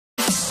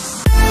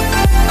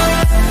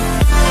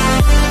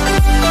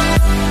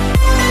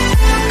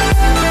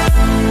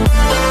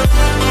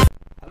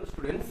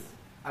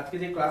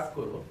যে ক্লাস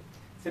করব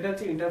সেটা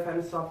হচ্ছে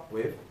interference of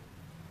wave,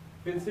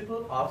 principle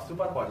of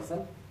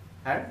superposition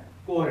and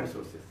coherent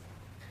sources.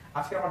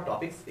 আজকে আমার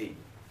টপিকস এই।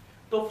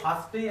 তো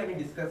ফার্স্টেই আমি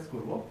ডিসকাস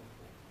করব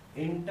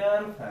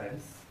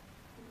interference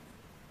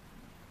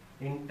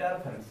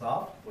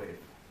of wave.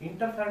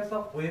 Interference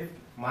of wave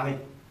মানে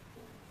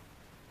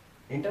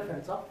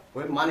ইন্টারফারেন্স অফ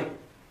ওয়েভ মানে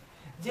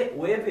যে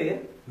ওয়েভের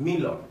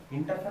মিলন।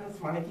 ইন্টারফারেন্স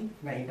মানে কি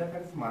না,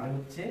 ইন্টারফারেন্স মানে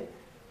হচ্ছে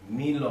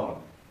মিলন।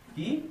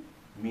 কি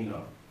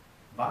মিলন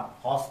বা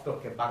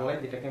হস্তক্ষেপ, বাংলায়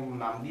যেটাকে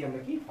নাম দিই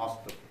আমরা কি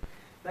হস্তক্ষেপ।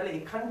 তাহলে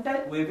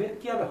এখানটায় ওয়েভের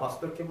কি হবে,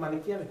 হস্তক্ষেপ মানে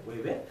কি হবে,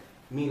 ওয়েভের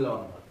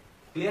মিলন হবে।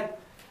 ক্লিয়ার?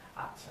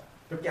 আচ্ছা,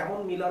 তো কেমন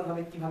মিলন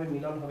হবে, কিভাবে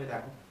মিলন হবে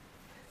দেখো।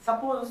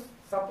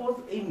 সাপোজ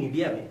এই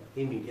মিডিয়ামে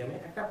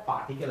একটা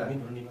পার্টিকেল আমি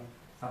ধরে নিলাম।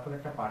 সাপোজ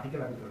একটা পার্টিকেল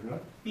আমি ধরে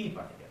নিলাম পি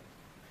পার্টিকেল।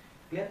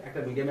 ক্লিয়ার? একটা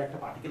মিডিয়ামে একটা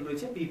পার্টিকেল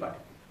রয়েছে পি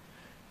পার্টিকেল।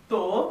 তো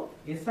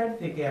এ সাইড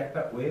থেকে একটা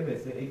ওয়েভ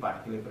এসে এই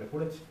পার্টিকেলের উপরে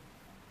পড়েছে।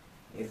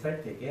 এ সাইড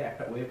থেকে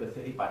একটা ওয়েভ এসে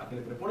এই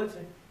পার্টিকেলের উপরে পড়েছে।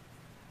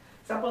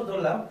 সাপোজ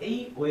ধরলাম এই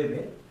ওয়েভ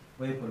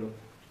হলো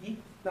কি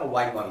না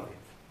y1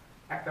 ওয়েভ।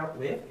 একটা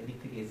ওয়েভ এদিক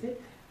থেকে এসে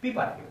পি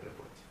পার্টিকেলের উপরে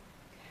পড়েছে।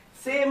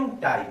 সেম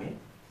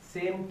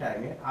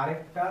টাইমে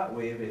আরেকটা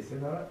ওয়েভ এসে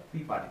ধরো পি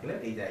পার্টিকেলের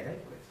এই জায়গায়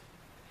পড়েছে।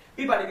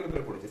 পি পার্টিকেলের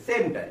উপরে পড়েছে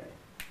সেম টাইমে।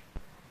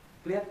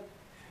 ক্লিয়ার?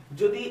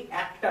 যদি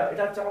একটা,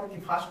 এটা হচ্ছে আমাদের কি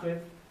ফার্স্ট ওয়েভ,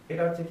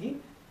 এটা হচ্ছে কি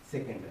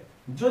সেকেন্ড ওয়েভ।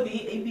 যদি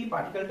এই পি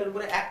পার্টিকেলটার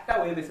উপরে একটা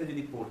ওয়েভ এসে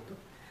যদি পড়তো,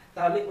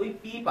 তাহলে ওই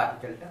পি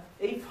পার্টিকেলটা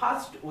এই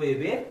ফার্স্ট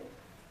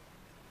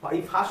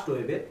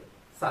ওয়েভের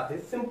সাথে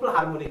সিম্পল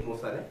হারমোনিক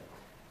মোশনে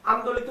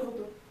আন্দোলিত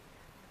হতো।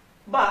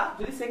 বা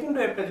যদি সেকেন্ড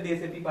ওয়েভটা যদি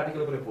এসে পি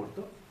পার্টিকেলের উপরে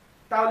পড়তো,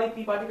 তাহলে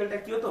পি পার্টিকেলটা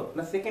কি হতো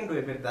না সেকেন্ড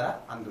ওয়েভের দ্বারা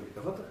আন্দোলিত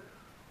হতো।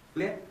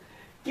 ক্লিয়ার?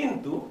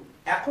 কিন্তু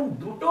এখন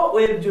দুটো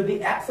ওয়েভ যদি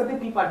একসাথে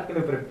পি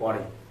পার্টিকেলের উপরে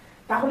পড়ে,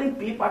 তাহলে এই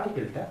পি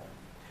পার্টিকেলটা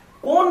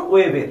কোন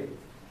ওয়েভের,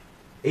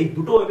 এই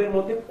দুটো ওয়েভের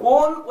মধ্যে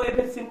কোন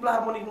ওয়েভের সিম্পল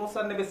হারমোনিক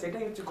মোশন নেবে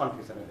সেটাই হচ্ছে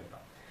কনফিউশনের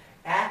ব্যাপার।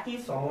 একই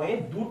সময়ে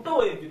দুটো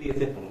ওয়েভ যদি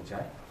এসে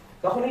পৌঁছায়,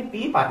 তখন এই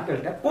পি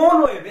পার্টিকেলটা কোন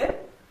ওয়েভের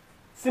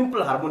সিম্পল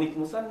হারমোনিক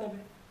মোশন নেবে।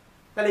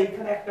 তাহলে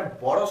এখানে একটা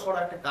বড় সড়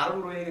একটা কারণ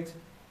রয়ে গেছে।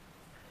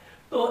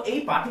 তো এই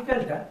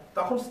পার্টিকেলটা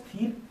তখন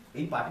স্থির,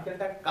 এই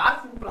পার্টিকেলটা কার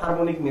সিম্পল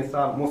হারমোনিক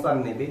মোশন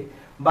নেবে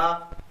বা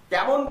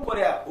কেমন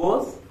করে ও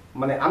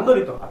মানে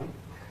আন্দোলিত হবে,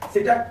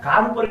 সেটা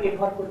কার উপরে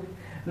নির্ভর করবে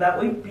না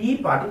ওই পি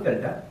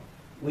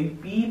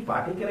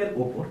পার্টিকেলের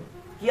উপর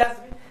কি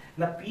আসবে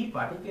না, পি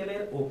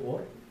পার্টিকেলের উপর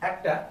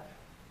একটা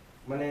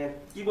মানে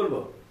কি বলবো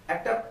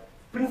একটা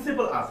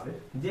প্রিন্সিপাল আসবে।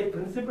 যে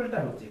প্রিন্সিপালটা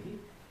হচ্ছে কি,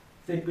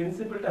 সেই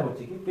প্রিন্সিপালটা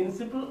হচ্ছে কি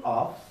principal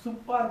of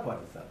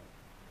superposition.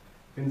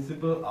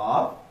 Principal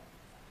of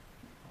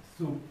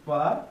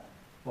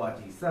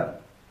superposition.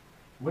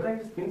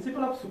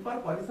 Principal of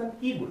superposition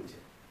কি বলছে,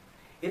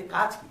 এর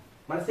কাজ কি,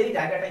 মানে সেই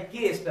জায়গাটায় কে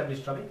এস্টাবলিশ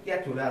হবে, কে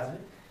চলে আসবে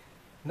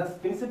না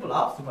প্রিন্সিপাল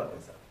অফ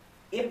সুপারপজিশন।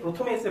 এর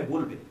প্রথমে এসে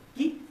বলবে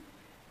কি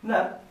না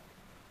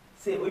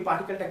সে ওই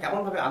পার্টিকেলটা কেমন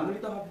ভাবে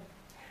আন্দোলিত হবে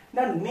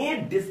না নেট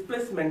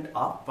ডিসপ্লেসমেন্ট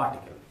অফ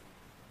পার্টিকেল।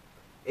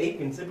 এই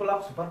প্রিন্সিপাল অফ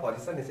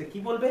সুপারপজিশন এসে কি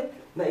বলবে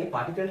না এই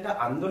পার্টিকেলটা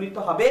আন্দোলিত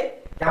হবে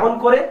কেমন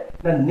করে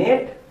না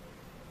নেট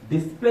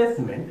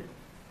ডিসপ্লেসমেন্ট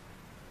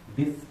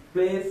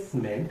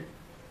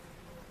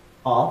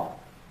অফ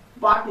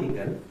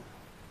পার্টিকেল।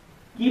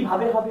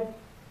 কিভাবে হবে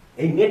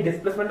এই নেট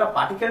ডিসপ্লেসমেন্ট অফ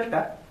পার্টিকেলটা,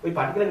 ওই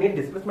পার্টিকেলের নেট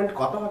ডিসপ্লেসমেন্ট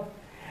কত হবে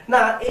না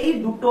এই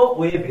দুটো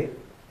ওয়েভে,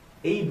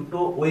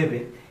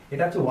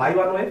 এটা হচ্ছে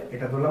y1 ওয়েভ,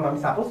 এটা ধরলাম আমি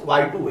সাপোজ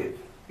y2 ওয়েভ।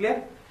 ক্লিয়ার?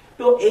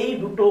 তো এই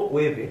দুটো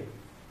ওয়েভে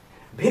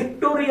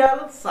ভেক্টোরিয়াল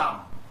সাম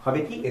হবে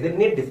কি এদের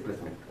নেট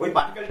ডিসপ্লেসমেন্ট, ওই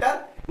পার্টিকেলটার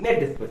নেট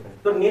ডিসপ্লেসমেন্ট।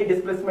 তো নেট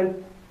ডিসপ্লেসমেন্ট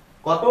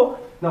কত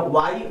না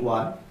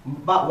y1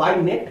 বা y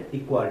net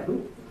equal to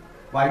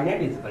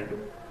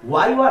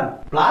y1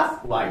 plus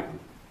y2,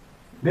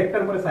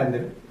 vector করে সাইন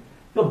দেবে।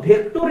 তো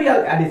ভেক্টোরিয়াল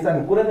অ্যাডিশন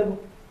করে দেব,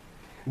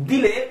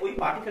 দিলে ওই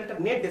পার্টিকেলটার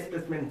নেট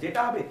ডিসপ্লেসমেন্ট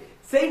যেটা হবে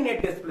সেই নেট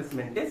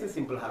ডিসপ্লেসমেন্টে সে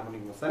সিম্পল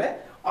হারমোনিক মোশনে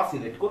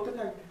অসিলেট করতে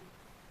থাকবে।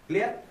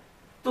 ক্লিয়ার?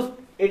 তো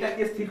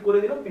এটাকে স্থির করে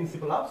দিল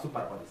প্রিন্সিপাল অফ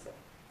সুপারপজিশন।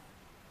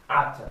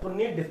 আচ্ছা, তো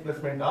নেট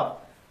ডিসপ্লেসমেন্ট অফ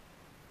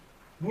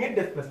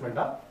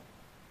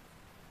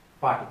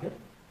পার্টিকেল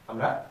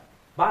আমরা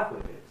বার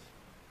করে ফেলেছি।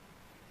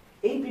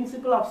 এই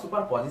প্রিন্সিপাল অফ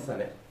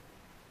সুপারপজিশনের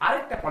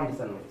আরেকটা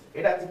কন্ডিশন রয়েছে,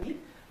 এটা হচ্ছে কি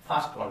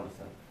ফার্স্ট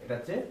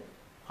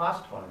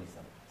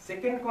কন্ডিশন।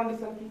 সেকেন্ড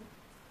কন্ডিশন কি,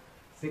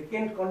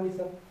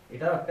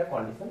 এটাও একটা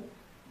কন্ডিশন।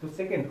 তো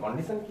সেকেন্ড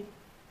কন্ডিশন কি,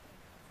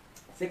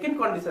 সেকেন্ড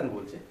কন্ডিশন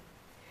বলছে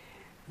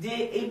যে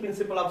এই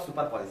প্রিন্সিপাল অফ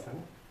সুপারপজিশন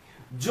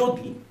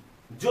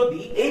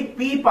যদি এই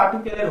পি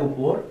পার্টিকেলের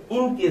উপর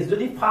ইন কেস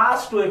যদি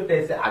ফার্স্ট ওয়েভটা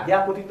এসে আগে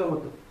আপতিত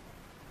হতো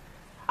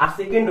আর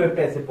সেকেন্ড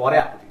ওয়েভটা এসে পরে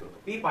আপতিত হতো,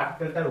 পি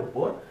পার্টিকেলটার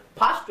উপর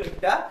ফার্স্ট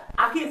ওয়েভটা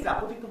আগে এসে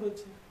আপতিত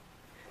হয়েছে,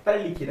 তাহলে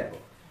লিখে দেখো।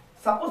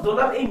 সাপোজ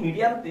ধরলাম এই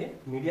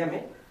মিডিয়ামে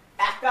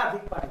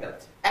একাধিক পার্টিকেল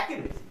আছে, একের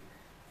বেশি।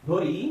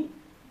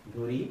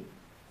 ধরি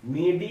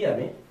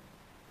মিডিয়ামে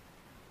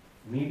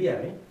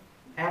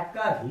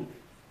একাধিক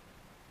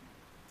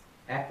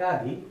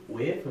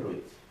ওয়েভ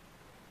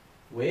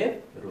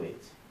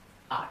রয়েছে।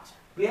 আচ্ছা,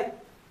 ক্লিয়ার?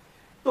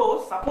 তো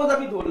সাপোজ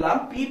আমি ধরলাম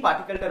পি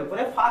পার্টিকেলটার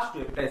উপরে ফার্স্ট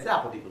ওয়েভটা এসে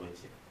আপতিত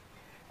হয়েছে,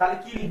 তাহলে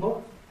কি লিখবো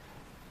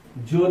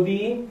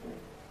যদি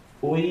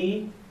ওই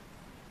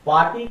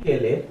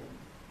পার্টিকেলের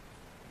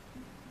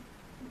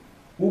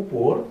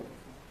উপর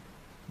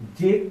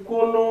যে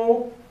কোনো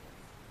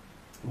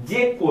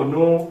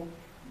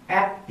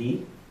একটি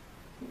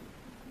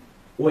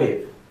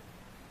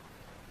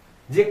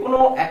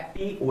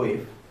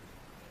ওয়েভ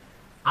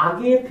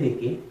আগে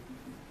থেকে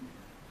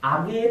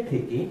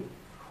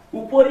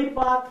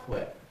উপরিপাত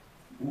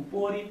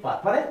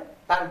মানে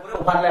তার উপরে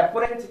ওভারল্যাপ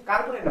করে গেছে, কার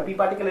উপরে না পি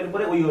পার্টিকেলের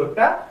উপরে ওই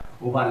ওয়েভটা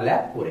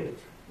ওভারল্যাপ করে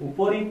গেছে,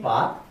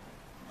 উপরিপাত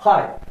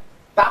হয়,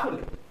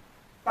 তাহলে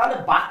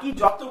বাকি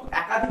যত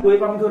একাধিক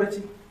ওয়েভ আমি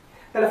ধরেছি,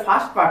 তাহলে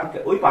ফার্স্ট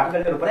পার্টিকেল ওই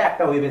পার্টিকেলটার উপরে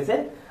একটা ওয়েভ এসে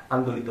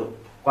আন্দোলিত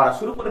করা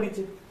শুরু করে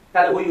দিচ্ছে,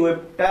 তাহলে ওই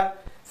ওয়েভটা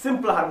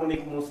সিম্পল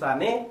হারমোনিক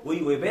মোশনে, ওই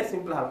ওয়েভের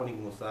simple harmonic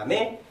মোশনে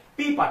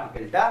P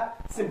পার্টিকেলটা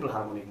simple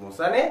harmonic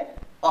মোশনে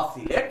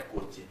oscillate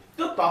করছে।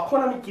 তো তখন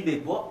আমি কি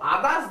দেখব,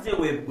 আদার্স যে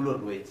ওয়েভগুলো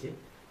রয়েছে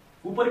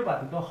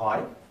উপরিপাতিত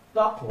হয়,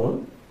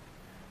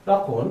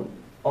 তখন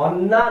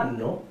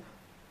অন্যান্য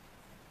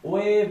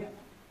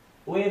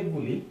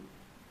ওয়েভগুলি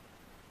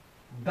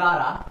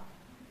দ্বারা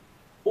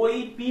ওই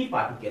পি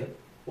পার্টিকেলের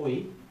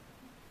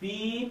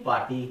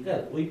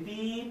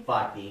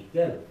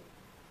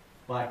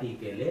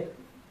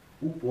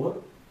উপর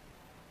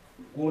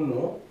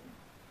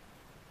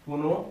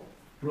কোনো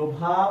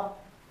প্রভাব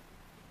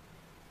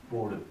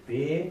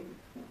পড়বে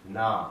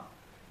না।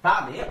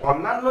 তাহলে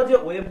অন্যান্য যে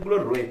ওয়েভগুলো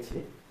রয়েছে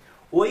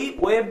ওই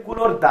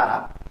ওয়েভগুলোর দ্বারা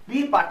পি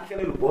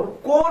পার্টিকেলের উপর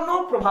কোনো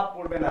প্রভাব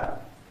পড়বে না।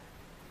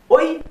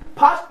 ওই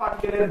ফার্স্ট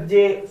পার্টিকেলের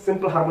যে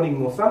সিম্পল হারমোনিক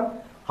মোশন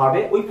হবে,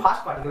 ওই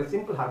ফার্স্ট পার্টিকেলের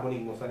সিম্পল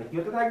হারমোনিক মোশনে কি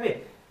হতে থাকবে,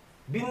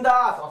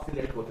 বিন্দাস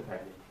অসিলেট করতে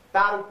থাকবে।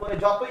 তার উপরে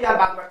যতই আর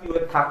বাকি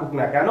ওয়েভ থাকুক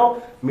না কেন,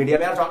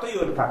 মিডিয়ামে আর যতই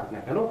ওয়েভ থাকুক না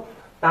কেন,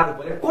 তার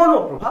উপরে কোনো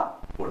প্রভাব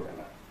পড়বে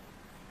না।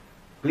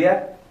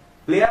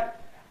 ক্লিয়ার?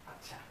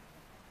 আচ্ছা,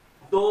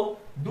 তো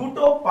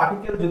দুটো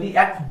পার্টিকেল যদি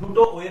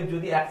দুটো ওয়েভ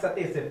যদি একসাথে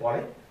এসে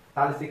পড়ে,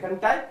 তাহলে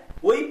সেখানটায়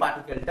ওই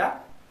পার্টিকেলটা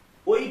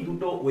ওই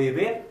দুটো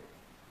ওয়েভের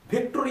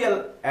ভেক্টোরিয়াল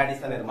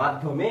অ্যাডিশনের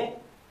মাধ্যমে,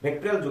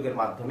 ভেক্টোরিয়াল যোগের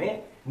মাধ্যমে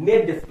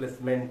নেট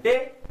ডিসপ্লেসমেন্টে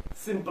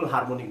সিম্পল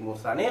হারমোনিক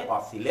মোশনে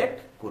অসিলেট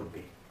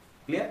করবে।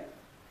 ক্লিয়ার?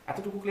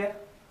 এতটুকু ক্লিয়ার?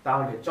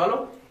 তাহলে চলো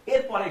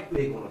এরপরে একটু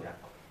এগোনো যাক।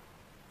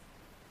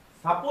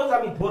 সাপোজ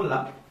আমি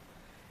ধরলাম,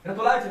 এটা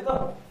তোলা আছে তো?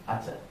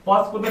 আচ্ছা,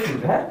 পজ করবে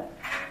শুরুতে, হ্যাঁ?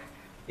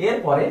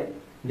 এরপরে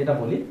যেটা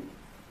বলি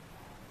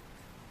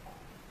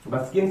বা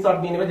স্ক্রিনশট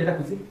নিয়ে নেবে, যেটা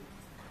খুশি।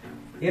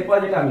 এরপরে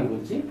যেটা আমি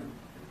বলছি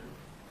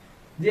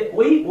যে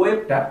ওই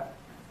ওয়েভটা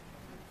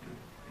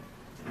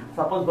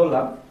সাপোজ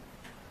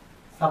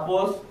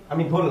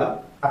আমি ধরলাম,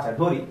 আচ্ছা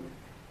ধরি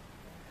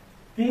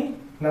কি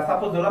না,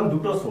 সাপোজ ধরলাম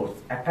দুটো সোর্স,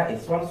 একটা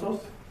S1 সোর্স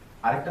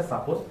আর একটা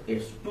সাপোজ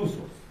S2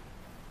 সোর্স,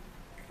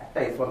 একটা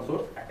S1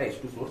 সোর্স একটা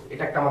S2 সোর্স,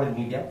 এটা একটা আমাদের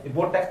মিডিয়াম, এই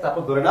বোর্ডটা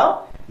সাপোজ ধরে নাও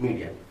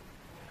মিডিয়াম।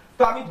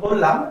 তো আমি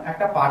ধরলাম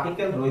একটা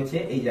পার্টিকেল রয়েছে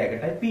এই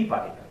জায়গাটায়, পি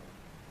পার্টিকেল,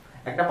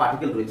 একটা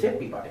পার্টিকেল রয়েছে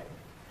পি পার্টিকেল।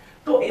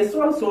 তো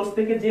S1 সোর্স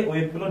থেকে যে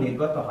ওয়েভগুলো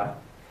নির্গত হয়,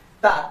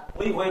 তার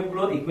ওই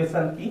ওয়েভগুলোর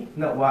ইকুয়েশন কি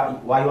না,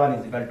 y1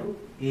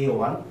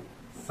 a1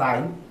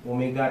 sin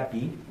omega t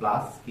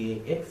plus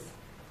kx।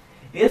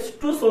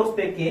 S2 source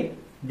থেকে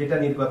যেটা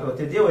নির্গত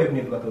হচ্ছে, যে ওয়েভ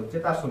নির্গত হচ্ছে,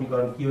 তার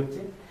সমীকরণ কি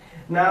হচ্ছে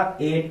না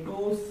a2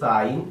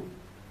 sin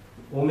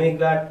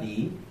omega t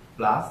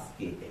plus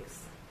kx।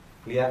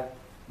 Clear?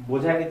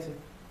 বোঝা গেছে?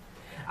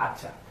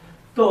 আচ্ছা,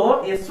 তো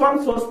S1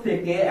 সোর্স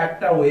থেকে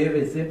একটা ওয়েভ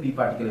এসে পি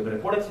পার্টিকেলের উপরে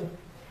পড়েছে,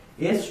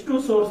 S2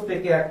 সোর্স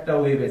থেকে একটা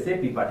ওয়েভ এসে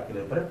পি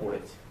পার্টিকেলের উপরে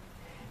পড়েছে।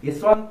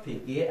 S1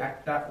 থেকে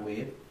একটা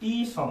ওয়েভ t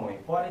সময়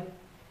পরে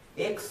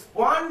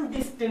x1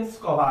 ডিসটেন্স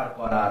কভার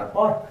করার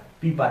পর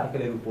পি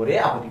পার্টিকেলের উপরে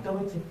আপতিত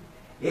হয়েছে।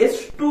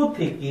 S2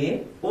 থেকে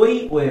ওই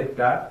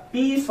ওয়েভটা t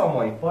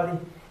সময় পরে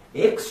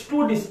x2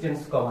 ডিসটেন্স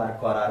কভার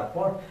করার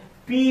পর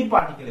পি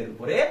পার্টিকেলের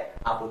উপরে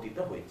আপতিত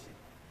হয়েছে।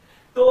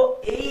 তো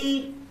এই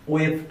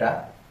ওয়েভটা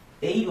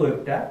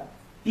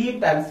t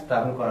টাইমস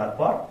ট্রাভেল করার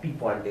পর পি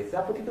পয়েন্টে এসে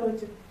আপতিত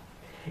হয়েছে।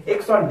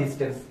 x1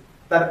 ডিসটেন্স,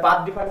 তার পাথ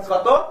ডিফারেন্স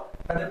কত,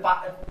 তাদের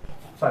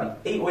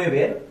এই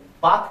ওয়েভের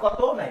পাথ কত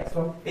না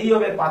x1, এই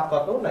ওয়েভের পাথ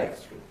কত না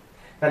x2।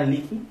 তাহলে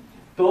লিখি,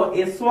 তো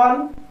S1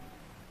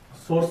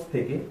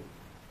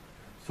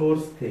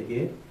 সোর্স থেকে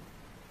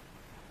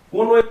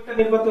কোন ওয়েভটা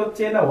নির্গত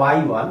হচ্ছে না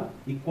y1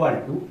 equal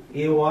to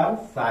a1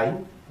 sin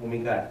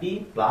omega t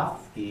plus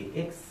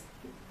kx,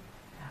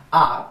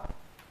 R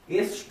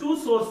S2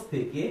 source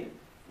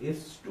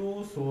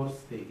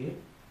থেকে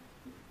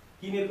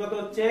কি নির্গত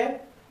হচ্ছে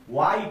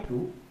y2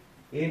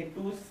 a2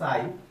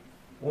 sin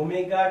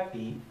omega t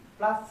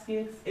plus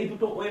kx। এই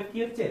দুটো ওয়েভ কি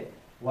হচ্ছে,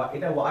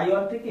 এটা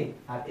y1 থেকে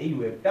আর এই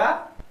ওয়েভটা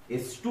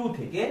S2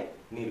 থেকে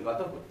নির্গত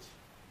হচ্ছে।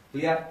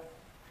 ক্লিয়ার?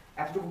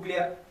 এতটুকু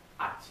ক্লিয়ার?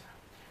 আচ্ছা,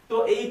 তো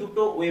এই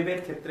দুটো ওয়েভের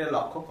ক্ষেত্রে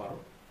লক্ষ্য করো,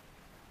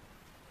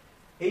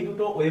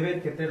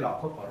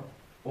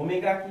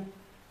 ওমেগা কি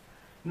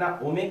না,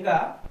 ওমেগা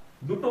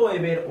দুটো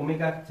ওয়েভের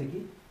ওমেগা হচ্ছে কি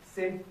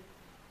সেম,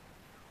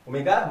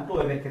 ওমেগা দুটো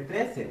ওয়েভের ক্ষেত্রে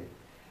সেম।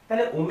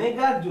 তাহলে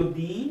ওমেগা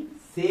যদি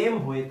সেম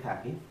হয়ে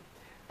থাকে,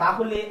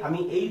 তাহলে আমি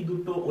এই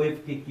দুটো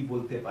ওয়েভকে কি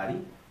বলতে পারি,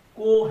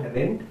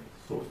 কোহেরেন্ট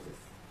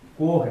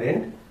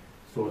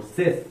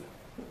সোর্সেস।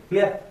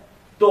 ক্লিয়ার?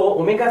 তো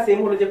ওমেগা সেম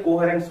হলো যে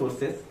কোহেরেন্ট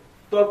সোর্সেস।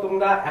 তো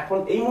তোমরা এখন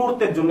এই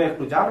মুহূর্তের জন্য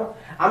একটু জানো,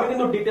 আমি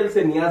কিন্তু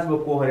ডিটেইলসে নিয়ে আসবো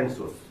কোহেরেন্ট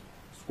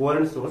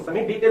সোর্স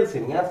আমি ডিটেইলসে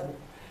নিয়ে আসবো,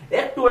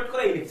 একটু ওয়েট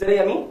করে এই লেকচারে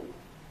আমি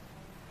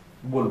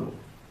বলবো।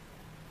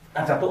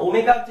 আচ্ছা, তো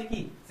ওমেগা হচ্ছে কি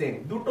সেম,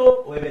 দুটো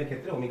ওয়েভের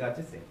ক্ষেত্রে ওমেগা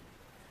হচ্ছে সেম।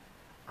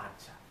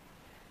 আচ্ছা,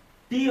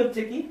 টি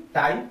হচ্ছে কি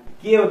টাইম,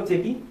 কে হচ্ছে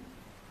কি,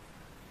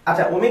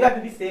 আচ্ছা ওমেগা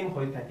যদি সেম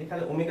হয়ে থাকে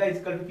তাহলে ওমেগা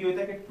ইকুয়াল টু কি হয়ে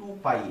থাকে 2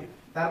 পাই এফ,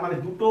 তার মানে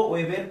দুটো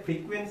ওয়েভের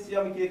ফ্রিকোয়েন্সি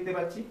আমি কি দেখতে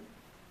পাচ্ছি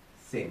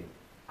সেম।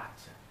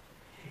 আচ্ছা,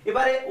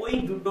 এবারে ওই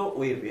দুটো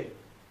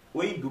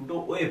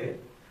ওয়েভের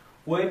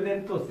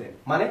ওয়েভলেন্থও সেম,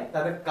 মানে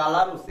তাদের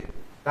কালারও সেম,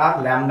 তার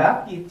ল্যামডা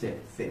কি হচ্ছে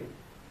সেম।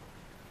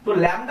 তো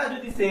ল্যামডা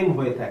যদি সেম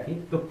হয়ে থাকে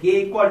তো কে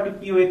ইকুয়াল টু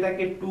কি হয়ে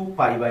থাকে 2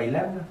 পাই বাই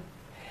ল্যামডা।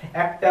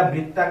 একটা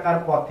বৃত্তাকার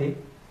পথে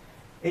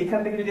এইখান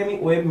থেকে যদি আমি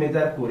ওয়েভ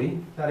মেজার করি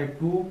তাহলে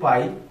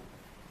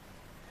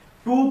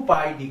 2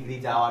 পাই ডিগ্রি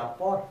যাওয়ার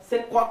পর সে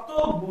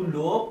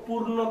কতগুলো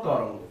পূর্ণ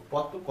তরঙ্গ,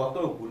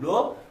 কতগুলো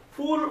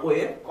ফুল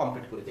ওয়েভ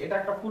কমপ্লিট করেছে। এটা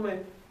একটা ফুল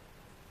ওয়েভ,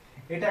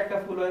 এটা একটা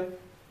ফুল ওয়েভ,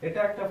 এটা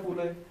একটা ফুল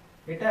ওয়েভ,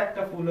 এটা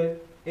একটা ফুল ওয়েভ,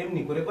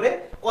 এমনি করে করে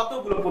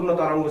কতগুলো পূর্ণ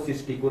তরঙ্গ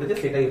সৃষ্টি করেছে,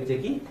 সেটাই হচ্ছে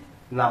কি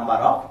নাম্বার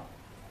অফ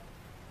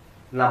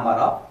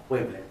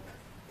ওয়েভলেন্থ,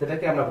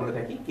 সেটাকে আমরা বলে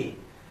থাকি কে,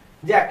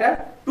 যে একটা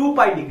 2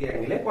 পাই ডিগ্রি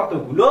অ্যাঙ্গেলে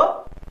কতগুলো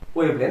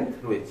ওয়েভলেন্থ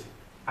রয়েছে।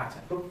 আচ্ছা,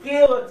 তো কে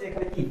হচ্ছে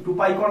এখানে কি 2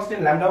 পাই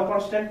কনস্ট্যান্ট, ল্যামডাও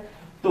কনস্ট্যান্ট,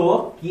 তো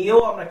কেও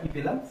আমরা কি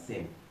পেলাম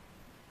সেম।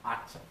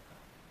 আচ্ছা,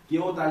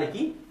 কেও তাহলে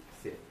কি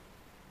সেম,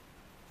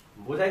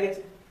 বোঝা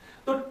গেছে।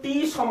 তো টি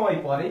সময়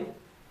পরে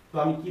তো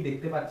আমি কি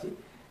দেখতে পাচ্ছি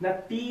না,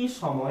 টি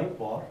সময়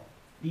পরে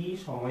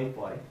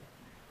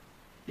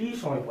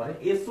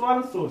S1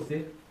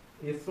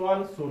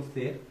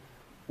 সোর্সের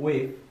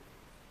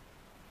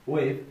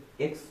ওয়েভ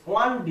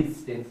x1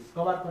 ডিসটেন্স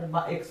কভার করে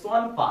বা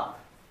x1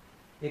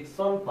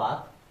 পাথ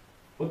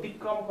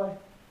অতিক্রম করে।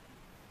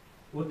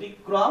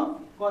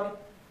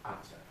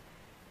 আচ্ছা,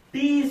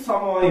 টি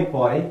সময়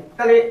পরে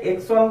তাহলে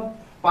x1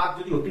 পাথ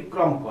যদি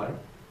অতিক্রম করে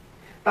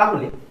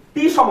তাহলে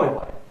টি সময়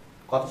পরে,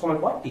 কত সময়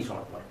পর, টি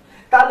সময় পরে,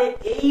 তাহলে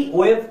এই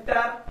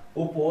ওয়েভটার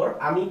উপর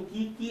আমি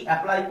কি কি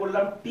অ্যাপ্লাই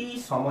করলাম, টি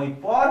সময়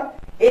পর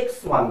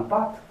x1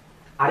 পাথ,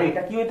 আর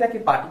এটা কি হয়ে থাকে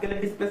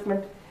পার্টিকেলের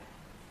ডিসপ্লেসমেন্ট,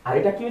 আর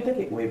এটা কি হয়ে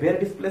থাকে ওয়েভের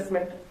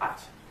ডিসপ্লেসমেন্ট।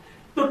 আচ্ছা,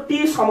 তো টি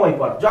সময়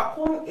পর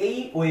যখন এই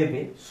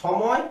ওয়েভে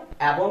সময়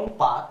এবং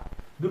পাথ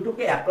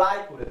দুটোকে অ্যাপ্লাই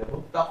করে দেব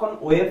তখন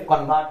ওয়েভ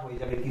কনভার্ট হয়ে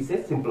যাবে কিসে,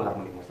 সিম্পল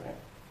হারমোনিক মোশনে।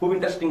 খুব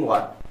ইন্টারেস্টিং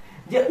ওয়ার্ড,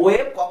 যে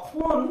ওয়েভ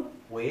কখন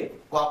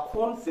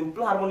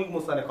সিম্পল হারমোনিক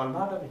মোশনে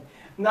কনভার্ট হবে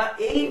না,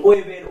 এই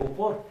ওয়েভের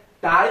উপর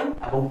টাইম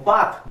এবং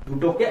পাথ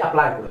দুটোকে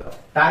অ্যাপ্লাই করে দাও।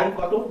 টাইম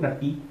কত না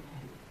টি,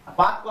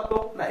 পাথ কত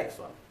না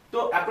x1, তো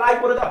অ্যাপ্লাই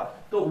করে দাও।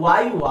 তো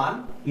y1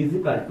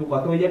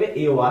 কত হয়ে যাবে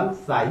a1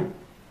 sin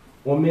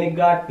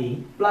omega t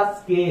plus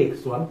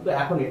kx1। তো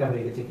এখন এটা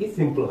হয়ে গেছে কি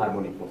সিম্পল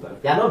হারমোনিক মোশন,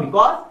 কেন,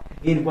 বিকজ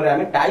এরপরে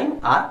আমি টাইম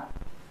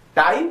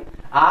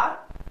আর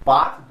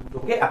পাথ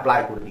দুটোকে অ্যাপ্লাই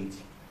করে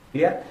দিয়েছি।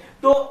 ক্লিয়ার?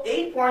 তো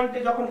এই পয়েন্টে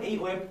যখন এই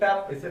ওয়েভটা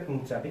এসে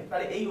পৌঁছাবে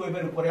তাহলে এই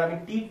ওয়েভের উপরে আমি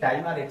টি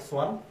টাইম আর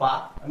x1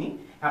 পাথ আমি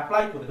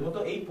অ্যাপ্লাই করে দেব।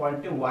 তো এই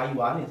পয়েন্টে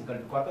y1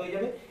 কত হয়ে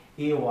যাবে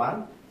a1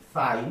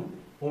 sin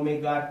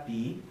omega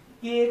t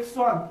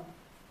kx1।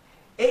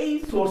 এই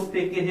সোর্স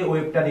থেকে যে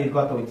ওয়েভটা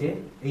নির্গত হয়েছে,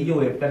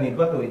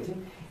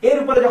 এর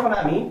উপরে যখন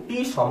আমি টি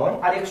সময়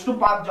আর x2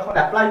 পাথ যখন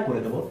অ্যাপ্লাই করে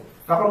দেব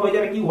তখন হয়ে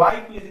যাবে কি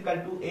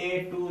y2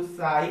 a2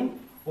 sin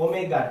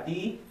omega t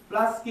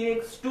plus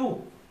kx2।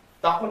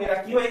 তখন এরা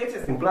কি হয়ে গেছে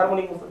সিম্পল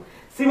হারমোনিক মোশন।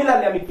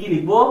 সিমিলারলি আমি কি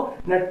লিখবো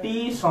না, টি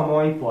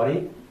সময় পরে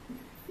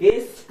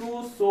S2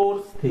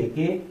 সোর্সের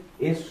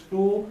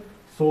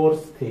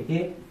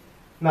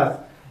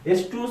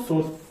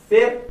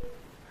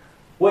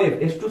wave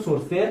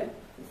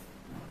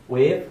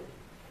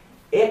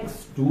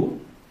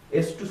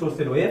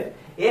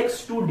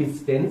x2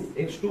 distance,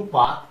 x2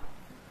 path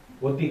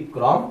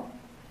অতিক্রম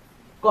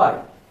করে।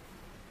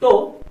 তো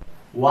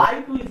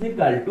y2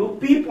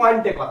 p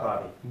পয়েন্টে কত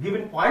হবে,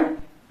 গিভেন পয়েন্ট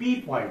p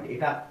পয়েন্ট,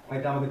 এটা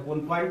আমাদের কোন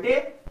পয়েন্টে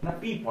না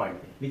p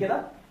পয়েন্টে, লিখে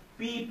দাও p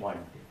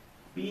পয়েন্টে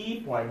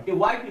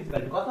y2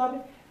 কত হবে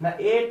না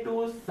a2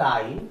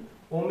 sin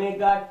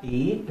omega t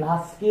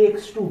plus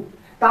kx2।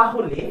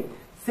 তাহলে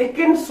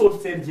সেকেন্ড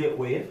সোর্সের যে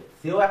ওয়েভ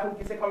সেও এখন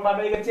কিসে কনভার্ট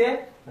হয়ে গেছে,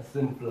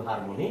 সিম্পল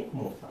হারমোনিক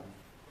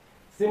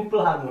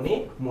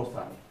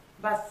মোশন।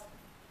 বাস,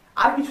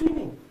 আর কিছুই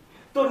নেই।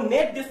 তো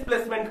নেট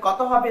ডিসপ্লেসমেন্ট কত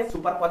হবে,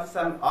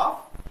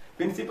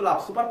 প্রিন্সিপাল অফ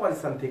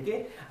সুপারপজিশন থেকে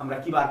আমরা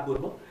কি বার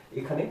করব,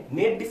 এখানে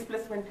নেট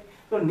ডিসপ্লেসমেন্ট।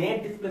 তো নেট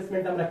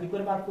ডিসপ্লেসমেন্ট আমরা কি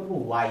করে বার করব,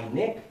 y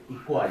net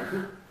equal to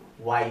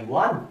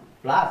y1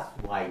 plus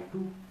y2।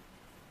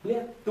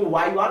 Clear? তো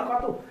y1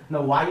 কত না,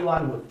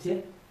 y1 হচ্ছে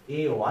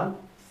a1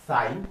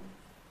 sin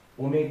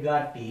omega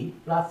t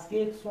plus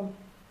kx1,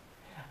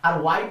 আর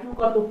y2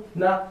 কত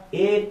না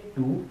a2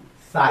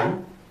 sin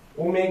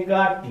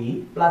omega t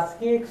plus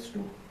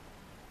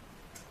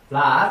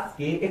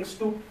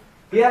kx2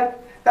 clear?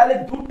 তাহলে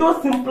দুটো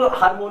সিম্পল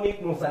হারমোনিক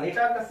মোশন,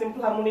 এটা একটা সিম্পল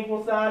হারমোনিক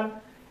মোশন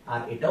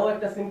আর এটাও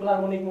একটা সিম্পল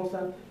হারমোনিক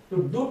মোশন। তো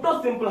দুটো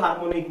সিম্পল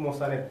হারমোনিক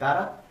মোশনের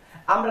দ্বারা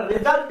আমরা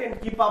রেজাল্টেন্ট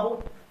কি পাবো,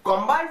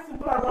 কম্বাইন্ড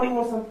সিম্পল হারমোনিক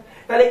মোশন।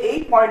 তাহলে এই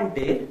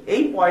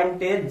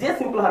পয়েন্টে যে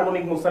সিম্পল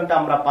হারমোনিক মোশনটা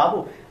আমরা পাবো,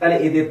 তাহলে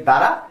এদের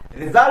দ্বারা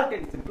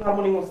রেজাল্টেন্ট সিম্পল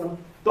হারমোনিক মোশন।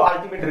 তো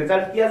আলটিমেট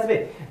রেজাল্ট কি আসবে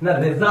না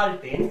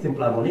রেজাল্টেন্ট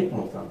সিম্পল হারমোনিক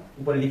মোশন।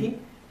 উপরে লিখি,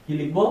 কি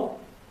লিখবো,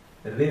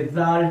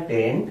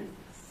 resultant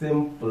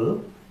simple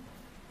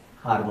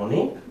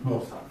harmonic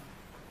motion.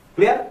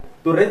 Clear?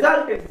 তো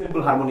রেজাল্টেন্ট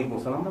সিম্পল হারমোনিক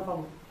মোশন আমরা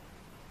পাবো।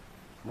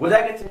 বোঝা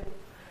গেছে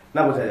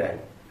না বোঝা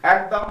যায়নি?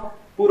 একদম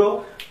পুরো।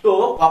 তো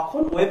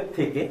কখন ওয়েভ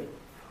থেকে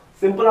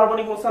সিম্পল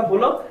হারমোনিক মোশন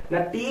হলো না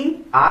টি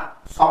আর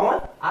সময়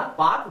আর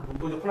পাথ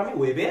দুটো যখন আমি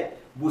ওয়েভে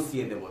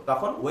বসিয়ে দেব,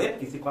 তখন ওয়েভ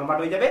কিসে কনভার্ট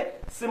হয়ে যাবে,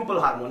 সিম্পল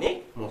হারমোনিক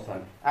মোশন।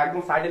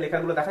 একদম সাইডে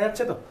লেখাগুলো দেখা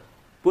যাচ্ছে তো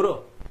পুরো?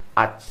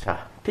 আচ্ছা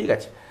ঠিক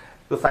আছে,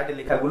 তো সাইডে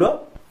লেখাগুলো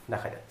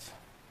দেখা যাচ্ছে।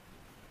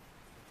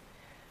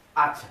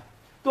 আচ্ছা,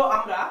 তো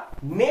আমরা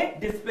নেট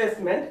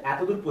ডিসপ্লেসমেন্ট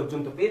এতদূর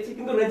পর্যন্ত পেয়েছি,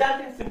 কিন্তু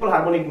রেজাল্টেন্ট সিম্পল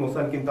হারমোনিক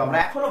মোশন কিন্তু আমরা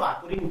এখনো বার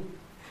করিনি।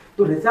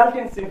 তো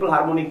রেজাল্টেন্ট সিম্পল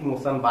হারমোনিক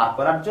মোশন বার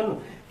করার জন্য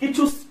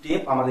কিছু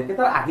স্টেপ আমাদেরকে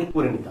তার আগে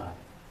করে নিতে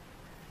হবে,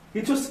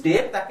 কিছু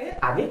স্টেপ তাকে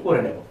আগে করে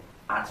নেব।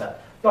 আচ্ছা,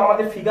 তো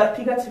আমাদের ফিগার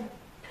ঠিক আছে,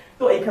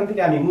 তো এইখান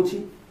থেকে আমি মুছি,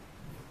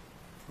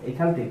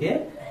 এইখান থেকে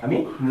আমি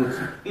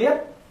মুছি। ক্লিয়ার?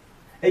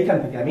 এইখান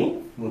থেকে আমি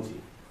মুছি।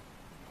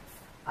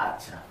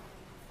 আচ্ছা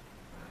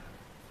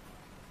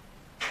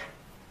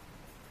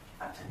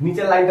আচ্ছা,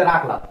 নিচের লাইনটা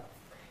রাখলাম,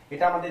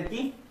 এটা আমাদের কি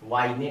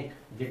ওয়াই নেট,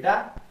 যেটা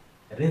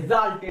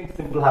রেজাল্টেন্ট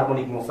সিম্পল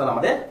হারমোনিক মোশন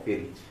আমাদের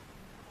বেরিয়েছে।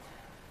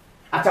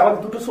 আচ্ছা,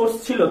 আমাদের দুটো সোর্স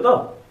ছিল, তো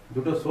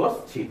দুটো সোর্স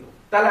ছিল,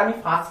 তাহলে আমি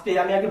ফার্স্টে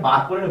আমি আগে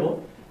বার করে নেব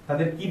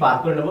তাদের কি বার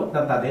করে নেব,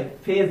 তাদের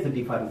ফেজ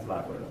ডিফারেন্স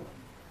বার করে নেব,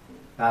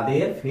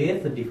 তাদের ফেজ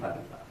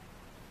ডিফারেন্স।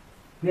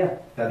 ক্লিয়ার?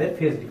 তাদের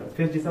ফেজ ডিফারেন্স,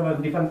 ফেজ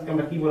ডিফারেন্সকে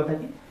আমরা কি বলে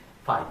থাকি,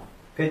 ফাই।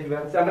 ফেজ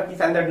ডিফারেন্স আমরা কি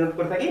সাইন দ্বারা ডিনোট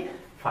করে থাকি,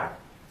 ফাই।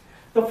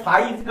 তো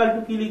ফাই ইকুয়াল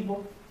টু কি লিখবো,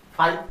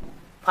 ফাই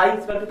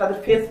ইকুয়াল টু তাদের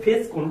ফেজ।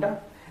 ফেজ কোনটা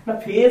না,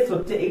 ফেজ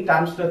হচ্ছে এই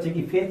টার্মসটা হচ্ছে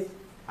কি ফেজ,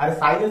 আর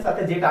সাইনের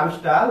সাথে যে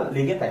টার্মসটা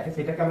লেগে থাকে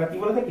সেটাকে আমরা কি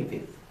বলে থাকি,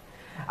 ফেজ।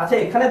 আচ্ছা,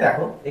 এখানে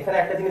দেখো, এখানে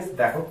একটা জিনিস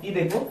দেখো, কি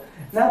দেখবো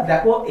না,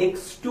 দেখো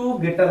x2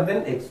 greater than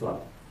x1,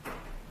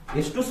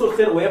 x2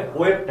 সোর্সের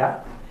ওয়েভটা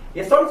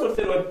s1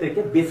 সোর্সের ওয়েভ থেকে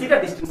বেশিটা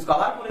ডিসটেন্স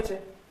কভার করেছে।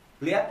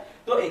 ক্লিয়ার?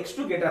 তো x2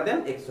 গ্রেটার দেন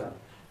x1,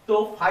 তো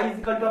ফাই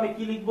ইকুয়াল টু আমি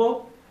কি লিখবো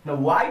না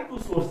y2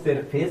 সোর্সের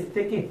ফেজ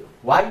থেকে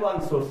y1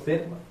 সোর্সের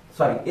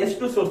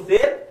s2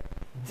 সোর্সের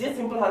যে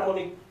সিম্পল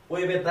হারমোনিক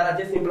ওয়েভের দ্বারা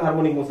যে সিম্পল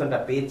হারমোনিক মোশনটা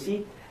পেয়েছি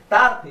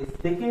তার ফেজ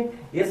থেকে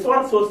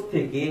s1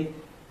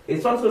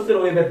 সোর্সের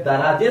ওয়েভের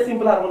দ্বারা যে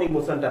সিম্পল হারমোনিক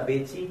মোশনটা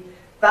পেয়েছি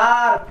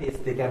তার ফেজ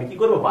থেকে আমি কি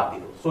করব, বাদ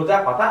দিব। সোজা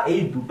কথা,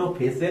 এই দুটো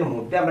ফেজের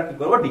মধ্যে আমরা কি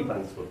করব,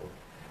 ডিফারেন্স করব।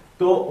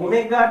 তো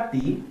ওমেগা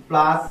টি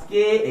প্লাস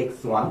কে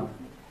x1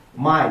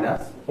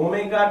 minus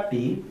omega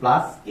t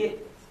plus কে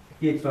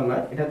x1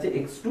 নয়, এটা হচ্ছে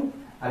x2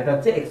 আর এটা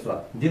হচ্ছে x1।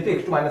 যেহেতু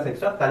x2 মাইনাস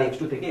x1, তাহলে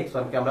x2 থেকে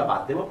x1 কে আমরা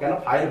বাদ দেব। কেন?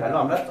 ফাইয়ের ভ্যালু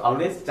আমরা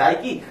অলওয়েজ চাই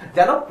কি,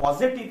 যেন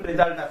পজিটিভ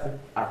রেজাল্ট আসে।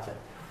 আচ্ছা,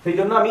 সেই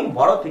জন্য আমি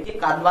বড় থেকে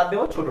কাজ বাদ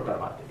দেব, ছোটটার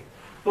বাদ দেব।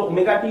 তো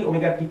ওমেগা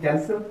টি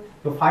ক্যান্সেল,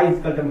 তো ফাই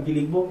ইকুয়াল টু আমি কি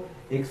লিখবো,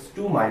 x2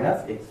 মাইনাস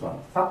x1।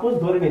 সাপোজ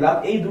ধরে নিলাম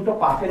এই দুটো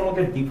পাথের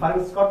মধ্যে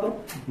ডিফারেন্স কত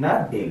না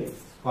ডেল x,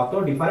 কত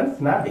ডিফারেন্স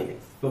না ডেল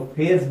x। তো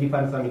ফেজ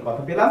ডিফারেন্স আমি কত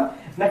পেলাম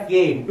না k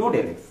into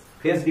del x।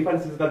 Phase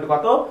difference equal to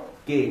কত,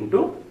 k ইনটু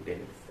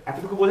ডেল x।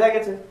 এতটুকু বোঝা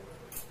গেছে?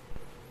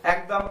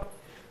 একদম।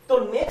 তো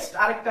নেক্সট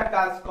আরেকটা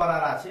কাজ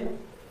করার আছে,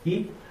 কি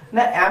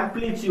না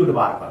অ্যামপ্লিটিউড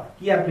বার করা।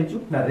 কি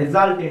অ্যামপ্লিটিউড না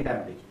রেজাল্টেন্ট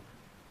অ্যামপ্লিটিউড,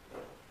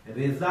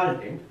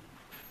 রেজাল্টেন্ট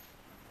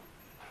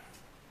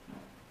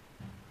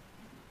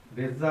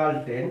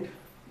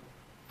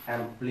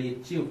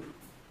অ্যামপ্লিটিউড,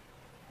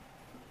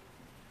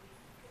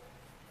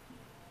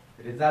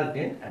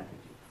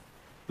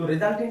 তো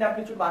রেজাল্টেন্ট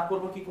অ্যামপ্লিটিউড বার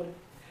করব কি করে?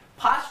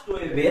 ফার্স্ট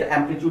ওয়েভের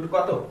অ্যামপ্লিটিউড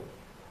কত,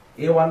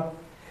 a1,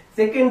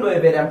 সেকেন্ড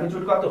ওয়েভের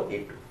অ্যামপ্লিটিউড কত,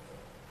 a2।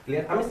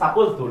 ক্লিয়ার? আমি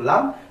সাপোজ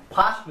ধরলাম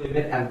ফার্স্ট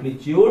ওয়েভের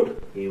অ্যামপ্লিটিউড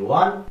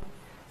a1,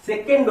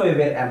 সেকেন্ড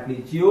ওয়েভের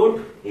অ্যামপ্লিটিউড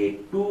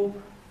a2।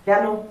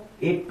 কেন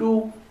a2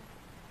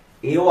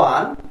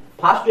 a1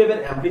 ফার্স্ট ওয়েভের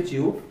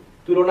অ্যামপ্লিটিউড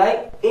তুলনায়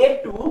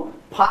a2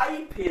 ফাই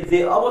ফেজে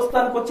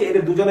অবস্থান করছে,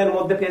 এদের দুজনের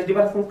মধ্যে ফেজ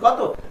ডিফারেন্স কত,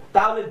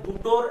 তাহলে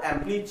দুটোর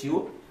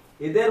অ্যামপ্লিটিউড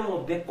এদের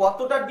মধ্যে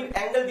কতটা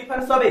অ্যাঙ্গেল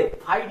ডিফারেন্স হবে,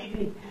 5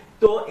 ডিগ্রি।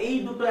 তো এই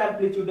দুটো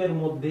অ্যামপ্লিটিউডের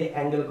মধ্যে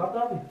অ্যাঙ্গেল কত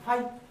হবে,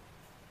 5।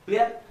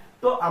 ক্লিয়ার?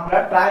 তো আমরা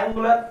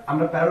ট্রায়াঙ্গুলার,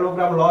 আমরা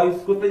প্যারালোগ্রাম ল ইউজ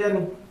করতে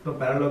জানি, তো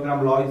প্যারালোগ্রাম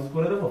ল ইউজ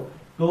করে দেব।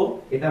 তো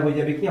এটা হয়ে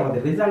যাবে কি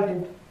আমাদের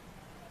রেজাল্টেন্ট।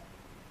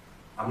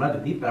 আমরা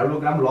যদি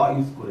প্যারালোগ্রাম ল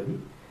ইউজ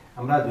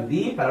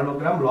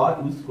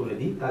করে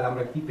দিই, তাহলে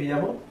আমরা কি পেয়ে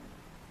যাব,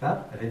 তার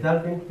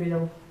রেজাল্টেন্ট পেয়ে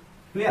যাব।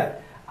 ক্লিয়ার?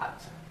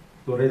 আচ্ছা,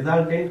 তো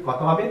রেজাল্টেন্ট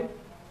কত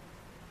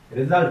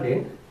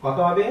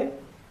হবে,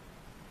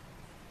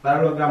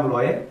 প্যারালোগ্রাম ল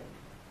এর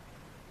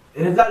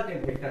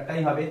রেজাল্টেন্ট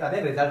ভেক্টরটাই হবে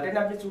তাদের রেজাল্টেন্ট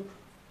অ্যামপ্লিটিউড।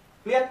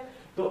 ক্লিয়ার?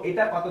 তো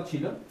এটা কত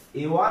ছিল,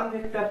 a1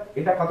 ভেক্টর,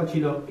 এটা কত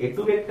ছিল, a2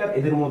 ভেক্টর,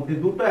 এদের মধ্যে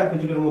দুটো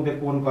অ্যামপ্লিটিউডের মধ্যে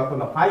কোণ কত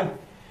না 5।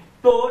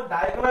 তো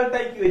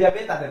ডায়াগোনালটাই কি হয়ে যাবে,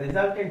 তাদের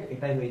রেজাল্টেন্ট,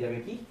 এটাই হয়ে যাবে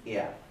কি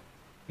ar।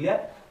 ক্লিয়ার?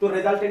 তো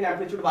রেজাল্টেন্ট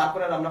অ্যামপ্লিটিউড বার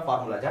করার আমরা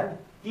ফর্মুলা জানি,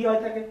 কি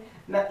হয়ে থাকে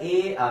না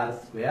ar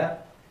square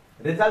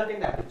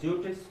resultant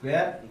amplitude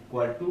square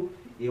equal to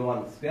a1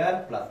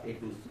 square plus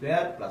a2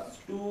 square plus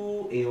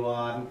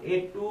 2a1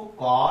 a2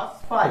 cos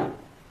phi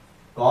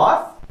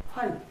cos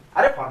phi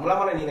আরে ফর্মুলা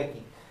মনে নেই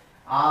নাকি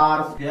r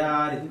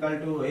square is equal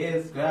to a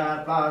square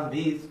plus b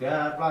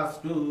square plus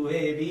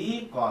 2ab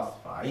cos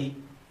phi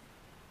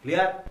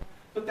clear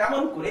তো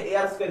কেমন করে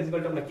ar square is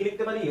equal to আমরা কি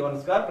লিখতে পারি a1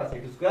 square plus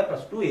a2 square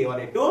plus 2a1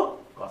 a2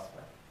 cos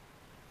phi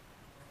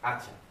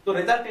আচ্ছা তো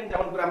রেজাল্টেন্ট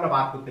যেমন করে আমরা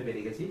বার করতে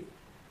পেরে গেছি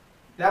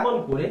তেমন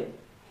করে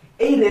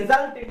এই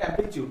রেজাল্টেন্ট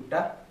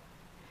অ্যামপ্লিটিউডটা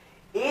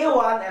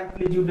a1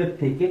 অ্যামপ্লিটিউডের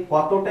থেকে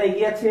কতটা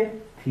এগিয়ে আছে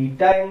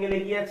থিটা অ্যাঙ্গেল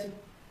এগিয়ে আছে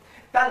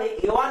তাহলে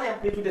a1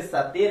 অ্যামপ্লিটিউডের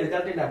সাথে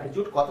রেজাল্টেন্ট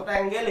অ্যামপ্লিটিউড কতটা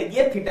অ্যাঙ্গেল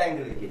এগিয়ে থিটা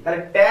অ্যাঙ্গেল এগিয়ে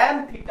তাহলে tan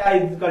theta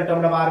is equal to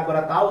আমরা বার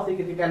করা তাও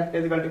শিখেছি tan theta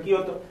is equal to কি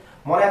হতো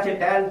মনে আছে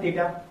tan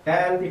theta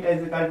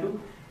is equal to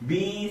b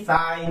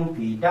sin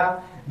theta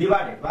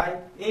divided by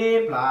a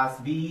plus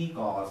b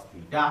cos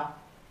theta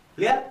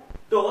clear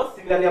তো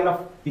সিমিলারলি আমরা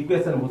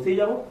ইকুয়েশন বসিয়ে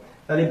যাব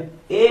তাহলে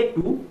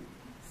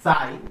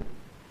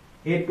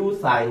a2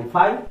 sin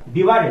phi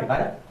divided by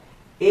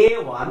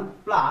a1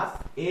 plus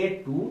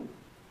a2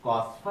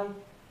 cos phi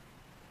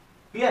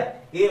clear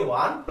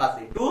a1 plus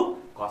a2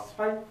 cos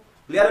phi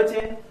clear হচ্ছে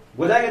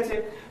বোঝা গেছে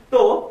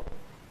তো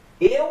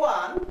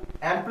a1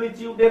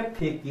 অ্যামপ্লিটিউডের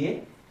থেকে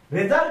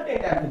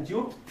রেজাল্টেন্ট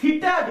অ্যামপ্লিটিউড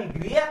থিটা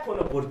ডিগ্রি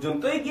এখনো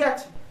পর্যন্ত এগিয়ে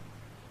আছে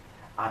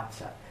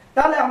আচ্ছা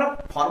তাহলে আমরা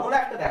ফর্মুলা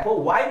একটা দেখো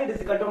y net is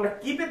equal to আমরা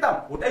কি পেতাম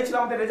ওটাই ছিল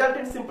আমাদের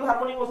রেজাল্টেন্ট সিম্পল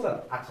হারমোনিক মোশন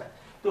আচ্ছা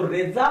তো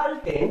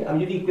রেজাল্টেন্ট আমি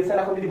যদি ইকুয়েশন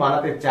এখন যদি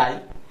বানাতে চাই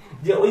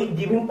যে ওই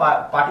গিভেন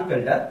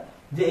পার্টিকেলটা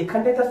যে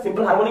এখানটায় তার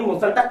সিম্পল হারমোনিক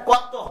মোশনটা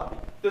কত হবে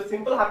তো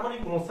সিম্পল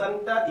হারমোনিক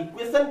মোশনটা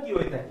ইকুয়েশন কি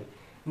হয়ে থাকে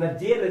না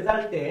যে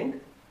রেজাল্টেন্ট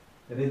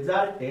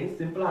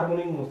সিম্পল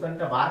হারমোনিক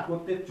মোশনটা বার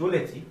করতে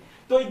চলেছি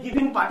তো ওই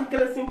গিভেন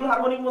পার্টিকেলের সিম্পল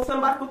হারমোনিক মোশন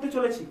বার করতে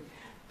চলেছি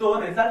তো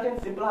resultant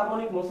simple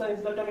harmonic motion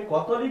equal আমি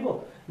কত লিখবো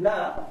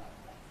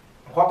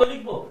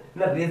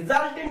না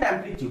রেজাল্টেন্ট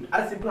অ্যামপ্লিটিউড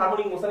আর সিম্পল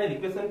হারমোনিক মোশনের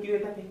ইকুয়েশন কি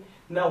হয়ে থাকে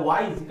না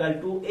y is equal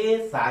to a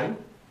sin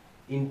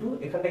into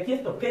এখানটা কি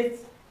তো ফেজ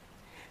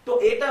তো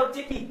এটা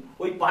হচ্ছে কি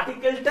ওই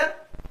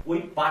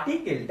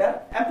পার্টিকেলটার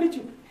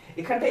অ্যামপ্লিটিউড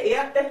এখানটা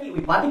এয়ারটা কি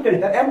ওই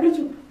পার্টিকেলটার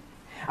অ্যামপ্লিটিউড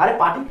আরে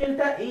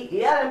পার্টিকেলটা এই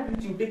এয়ার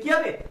অ্যামপ্লিটিউডে কি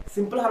হবে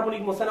সিম্পল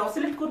হারমোনিক মোশনে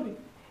অসিলেট করবে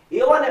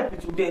a1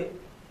 অ্যামপ্লিটিউডে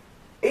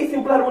এই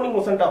সিম্পল হারমোনিক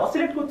মোশনটা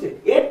অসিলেট করছে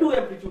a2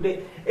 অ্যামপ্লিটিউডে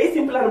এই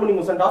সিম্পল হারমোনিক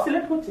মোশনটা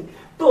অসিলেট করছে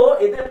তো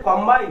এদের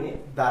কম্বাইনে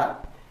দ্বারা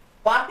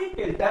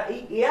পার্টিকেলটা এই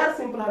air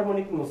simple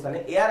harmonic মোশনে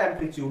air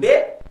অ্যামপ্লিটিউডে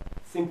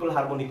simple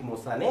harmonic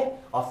মোশনে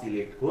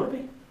oscillate করবে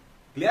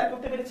ক্লিয়ার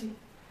করতে পেরেছি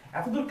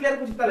এতদূর ক্লিয়ার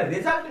করছি তাহলে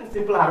রেজাল্টেন্ট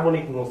সিম্পল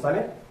হারমোনিক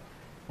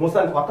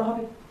মোশন কত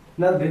হবে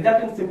না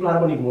resultant simple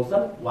harmonic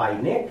motion y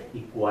net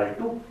equal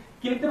to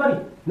কি লিখতে পারি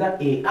না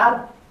ar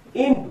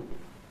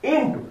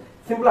into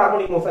simple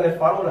harmonic মোশনের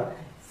formula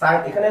sin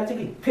এখানে আছে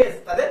কি ফেজ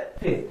তাদের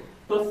ফেজ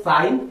তো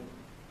sin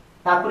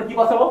তারপরে কি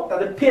বসাবো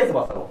তাদের ফেজ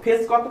বসাবো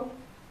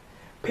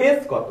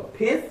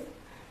ফেজ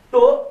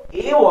তো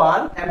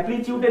a1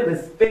 অ্যামপ্লিটিউডের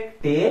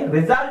রেসপেক্টে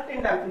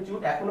রেজাল্টেন্ট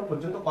অ্যামপ্লিটিউড এখনো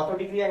পর্যন্ত কত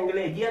ডিগ্রি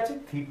অ্যাঙ্গেলে এগিয়ে আছে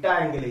থিটা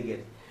অ্যাঙ্গেলে এগিয়ে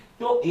আছে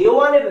তো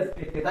a1 এর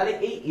রেসপেক্টে তাহলে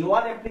এই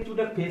a1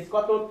 অ্যামপ্লিটিউডের ফেজ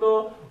কত তো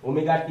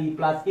ওমেগা t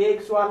প্লাস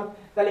kx1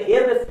 তাহলে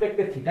এর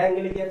রেসপেক্টে থিটা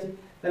অ্যাঙ্গেলে এগিয়ে আছে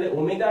তাহলে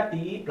ওমেগা t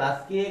প্লাস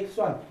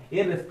kx1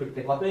 এর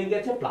রেসপেক্টে কত এগিয়ে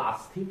আছে প্লাস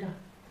থিটা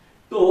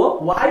তো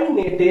y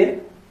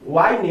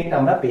net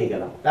আমরা পেয়ে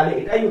গেলাম তাহলে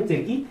এটাই হচ্ছে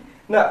কি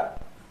না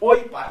ওই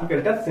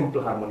পার্টিকেলটার সিম্পল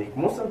হারমোনিক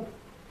মোশন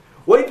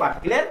ওই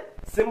পার্টিকেলের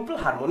সিম্পল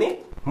হারমোনিক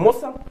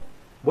মোশন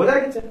বোঝা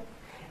গেছে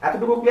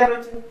এতটুকু ক্লিয়ার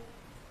হয়েছে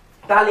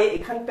তাহলে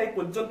এখানটায়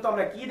পর্যন্ত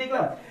আমরা কি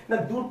দেখলাম না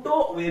দুটো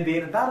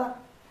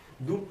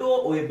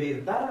ওয়েভের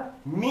দ্বারা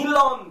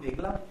মিলন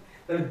দেখলাম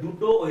তাহলে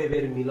দুটো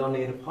ওয়েভের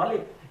মিলনের ফলে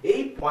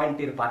এই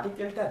পয়েন্টের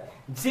পার্টিকেলটার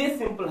যে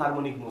সিম্পল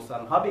হারমোনিক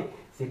মোশন হবে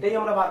সেটাই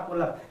আমরা বার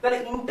করলাম তাহলে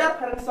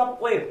ইন্টারফারেন্স অফ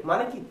ওয়েভ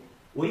মানে কি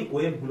ওই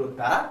ওয়েভগুলোর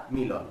দ্বারা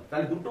মিলন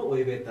তাহলে দুটো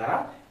ওয়েভের দ্বারা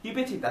কি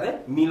পেয়েছি তাদের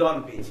মিলন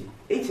পেয়েছি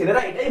এই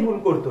ছেলেরা এটাই ভুল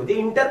করতো যে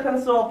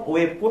ইন্টারফারেন্স অফ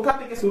ওয়েভ কোথা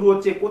থেকে শুরু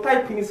হচ্ছে কোথায়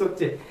ফিনিশ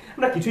হচ্ছে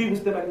আমরা কিছুই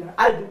বুঝতে পারি না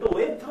আর দুটো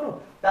ওয়েভ ধরো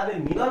তাদের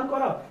মিলন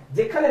করো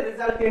যেখানে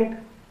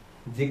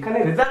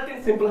রেজাল্টেন্ট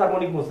সিম্পল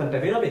হারমোনিক মোশনটা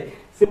বের হবে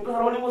সিম্পল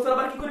হারমোনিক মোশন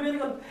আবার কি করে বের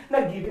হবে না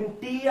গিভেন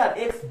t আর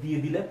x দিয়ে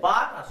দিলে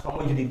পাথ আর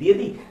সময় যদি দিয়ে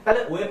দিই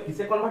তাহলে ওয়েভ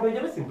কিসে কনভার্ট হয়ে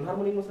যাবে সিম্পল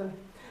হারমোনিক মোশনে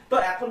তো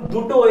এখন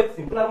দুটো ওয়েভ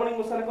সিম্পল হারমোনিক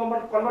মোশনে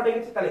কনভার্ট হয়ে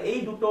গেছে তাহলে এই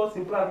দুটো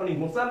সিম্পল হারমোনিক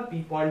মোশন p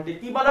পয়েন্টে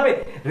কি বানাবে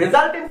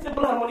রেজাল্টেন্ট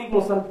সিম্পল হারমোনিক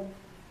মোশন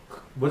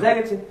বোঝা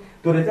গেছে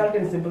তো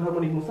রেজাল্টেন্ট সিম্পল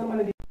হারমোনিক মোশন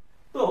মানে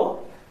তো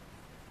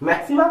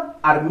maxima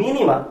R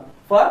minima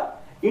for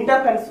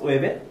interference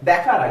ওয়েভে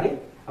দেখার আগে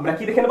আমরা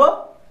কি দেখে নেব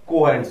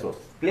কোহেরেন্ট সোর্স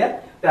ক্লিয়ার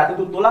তো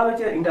এতদূর তোলা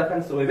হয়েছে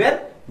ইন্টারফারেন্স ওয়েভের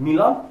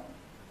মিলন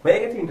হয়ে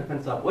গেছে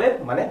ইন্টারফারেন্স অফ ওয়েভ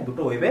মানে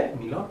দুটো ওয়েভের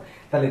মিলন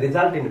তাহলে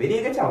রেজাল্টেন্ট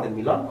বেরিয়ে গেছে আমাদের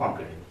মিলন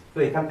কমপ্লিট হয়ে গেছে তো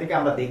এখান থেকে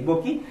আমরা দেখব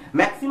কি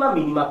ম্যাক্সিমা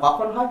মিনিমা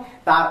কখন হয়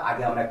তার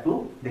আগে আমরা একটু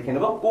দেখে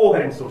নেব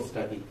কোহেরেন্ট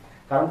সোর্সটা কি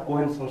কারণ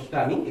কোহেরেন্ট সোর্সটা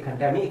আমি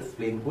এখানটা আমি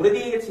এক্সপ্লেইন করে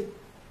দিয়ে গেছি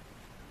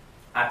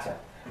আচ্ছা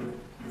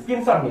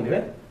স্ক্রিনশট নিবে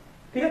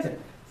ঠিক আছে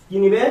কি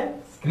নিবে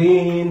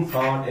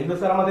স্ক্রিনশট এগুলো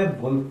স্যার আমাদের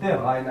বলতে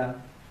হয় না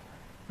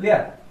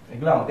ক্লিয়ার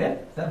এগুলো আমাদের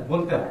স্যার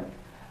বলতে হয়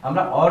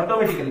আমরা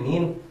অটোমেটিক্যালি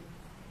নিন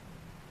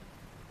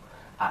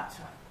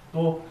আচ্ছা,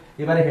 তো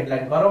এবারে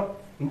হেডলাইন করো।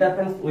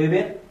 ইন্টারফারেন্স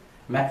ওয়েভের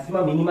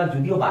ম্যাক্সিমা মিনিমা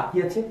যদিও বাকি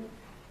আছে,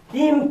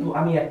 কিন্তু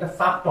আমি একটা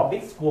সাব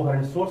টপিক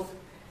কোহেরেন্ট সোর্স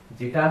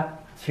যেটা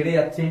ছেড়ে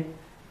যাচ্ছে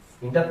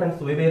ইন্টারফারেন্স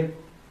ওয়েভের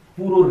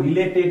পুরো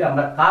রিলেটেড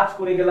আমরা কাজ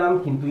করে গেলাম,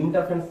 কিন্তু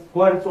ইন্টারফারেন্স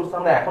কোহেরেন্ট সোর্স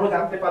আমরা এখনো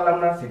জানতে পারলাম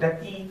না সেটা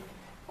কি।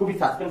 খুবই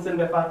সাসপেন্সের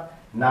ব্যাপার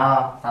না,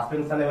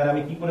 সাসপেনশন এবার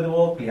আমি কি করে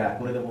দেবো, ক্লিয়ার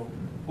করে দেবো।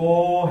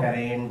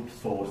 Coherent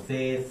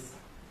sources,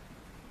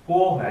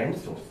 coherent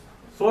source,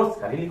 source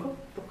খালি লিখো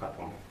তো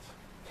খতম হচ্ছে।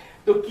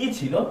 তো কি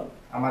ছিল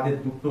আমাদের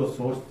দুটো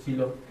সোর্স ছিল,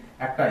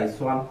 একটা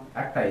S1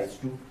 একটা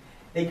S2।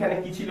 এইখানে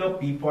কি ছিল,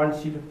 পি পয়েন্ট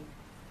ছিল,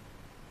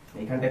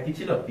 এইখানটা কি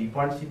ছিল, পি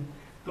পয়েন্ট ছিল।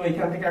 তো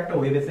এইখান থেকে একটা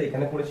ওয়েভ এসে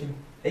এখানে পড়েছিল,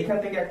 এইখান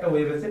থেকে একটা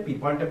ওয়েভ এসে পি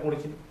পয়েন্টে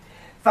পড়েছিল।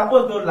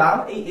 সাপোজ ধরলাম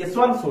এই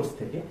S1 সোর্স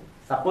থেকে,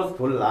 সাপোজ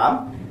ধরলাম,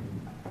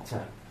 আচ্ছা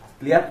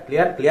clear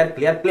clear clear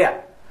clear clear.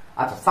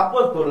 আচ্ছা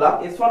সাপোজ ধরলাম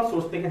S1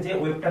 সোর্স থেকে যে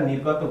ওয়েভটা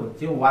নির্গত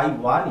হচ্ছে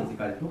y1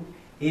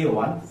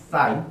 a1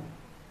 sin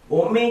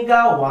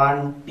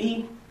ω1t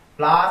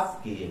plus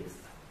kx।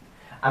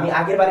 আমি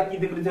আগের বারে কি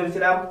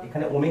ধরেছিলাম,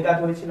 এখানে ওমেগা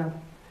ধরেছিলাম।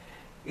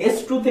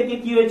 S2 থেকে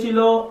কি হয়েছিল,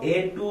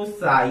 a2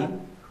 sin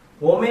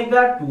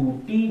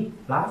ω2t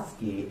plus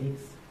kx।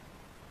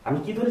 আমি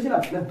কি ধরেছিলাম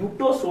না,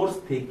 দুটো সোর্স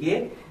থেকে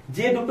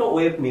যে দুটো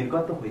ওয়েভ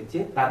নির্গত হয়েছে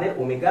তাদের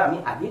ওমেগা আমি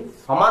আগে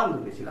সমান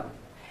ধরেছিলাম।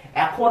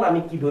 এখন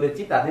আমি কি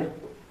ধরেছি, তাদের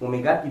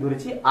ওমেগা কি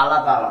ধরেছি,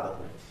 আলাদা আলাদা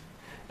ধরেছি।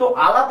 তো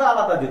আলাদা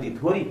আলাদা যদি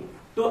ধরি,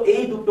 তো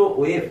এই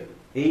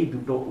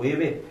দুটো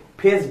ওয়েভের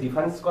ফেজ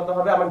ডিফারেন্স কত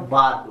হবে আমি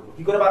বার করব।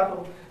 কি করে বার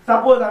করব,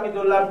 সাপোজ আমি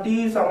ধরলাম t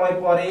সময়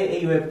পরে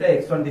এই ওয়েভটা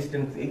x1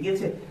 ডিসটেন্স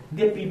এগিয়েছে,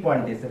 দিয়ে p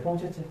পয়েন্টে এসে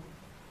পৌঁছেছে,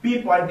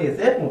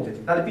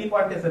 তাহলে p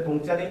পয়েন্টে এসে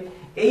পৌঁছালে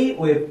এই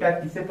ওয়েভটা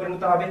কিসে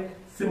পরিণত হবে,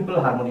 সিম্পল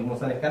হারমোনিক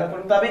মোশনে কেন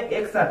পরিণত হবে,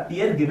 x আর t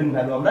এর গিভেন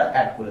ভ্যালু আমরা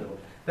অ্যাড করে দেব।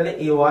 তাহলে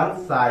a1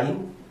 sin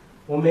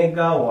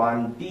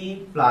ω1t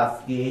plus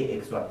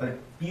kx1, তাহলে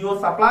t ও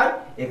সাপ্লাই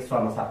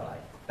x1 ও সাপ্লাই।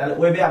 তাহলে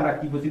ওয়েভে আমরা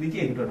কি বসিয়ে দিয়েছি,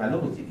 এই দুটোর ভ্যালু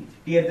বসিয়ে দিয়েছি,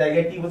 t এর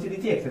জায়গায় t বসিয়ে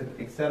দিয়েছি,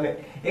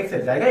 x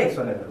এর জায়গায়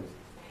x1 এর ভ্যালু।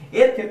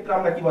 এর ক্ষেত্রে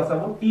আমরা কি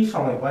বসাবো, t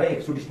সময় পরে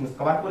x2 ডিসটেন্স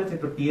কভার করেছে,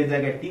 তো t এর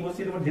জায়গায় t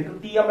বসিয়ে দেব, যেহেতু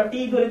t আমরা t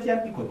ধরেছি আর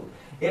কি করব,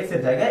 x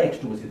এর জায়গায়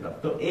x2 বসিয়ে দিলাম।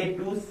 তো a2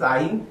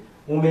 sin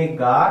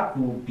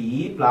ω2t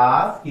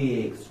plus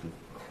kx2।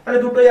 তাহলে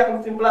দুটোই এখন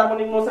সিম্পল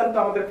হারমোনিক মোশন, তো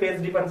আমাদের ফেজ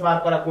ডিফারেন্স বার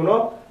করা কোনো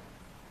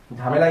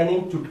ঝামেলাই নেই,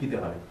 চুটকিতে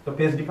হবে। তো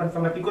ফেজ ডিফারেন্স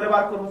আমরা কি করে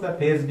বার করব স্যার,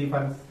 ফেজ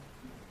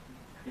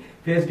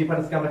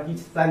ডিফারেন্সকে আমরা কি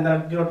সাইন দ্বারা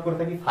ডিনোট করে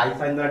থাকি, ফাই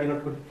সাইন দ্বারা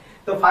ডিনোট করি।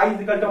 তো ফাই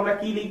ইকুয়াল টু আমরা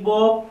কি লিখবো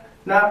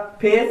না,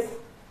 ফেজ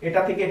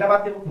এটা থেকে এটা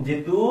বাদ দেব,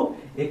 যেহেতু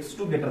x2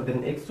 গ্রেটার দেন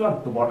x1,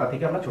 তো বড়টা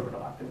থেকে আমরা ছোটটা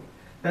বাদ দেব।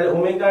 তাহলে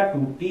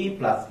ω2t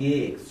plus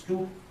kx2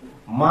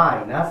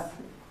 minus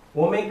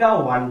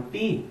ω1t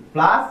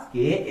plus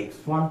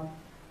kx1।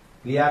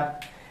 Clear,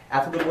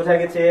 এতদূর বোঝা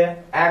গেছে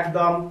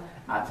একদম।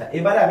 আচ্ছা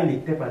এবারে আমি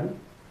লিখতে পারি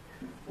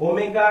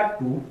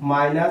ω2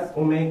 minus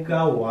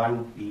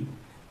ω1t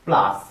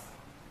plus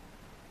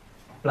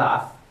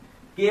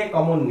k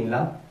common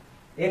নিলাম,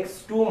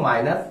 x2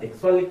 মাইনাস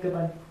x1 লিখতে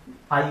পারি,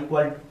 ফাই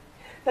ইকুয়াল টু।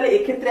 তাহলে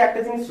এক্ষেত্রে একটা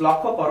জিনিস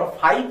লক্ষ্য করো,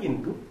 ফাই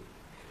কিন্তু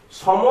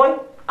সময়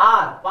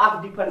আর পাথ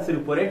ডিফারেন্সের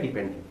উপরে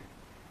ডিপেন্ডেন্ট,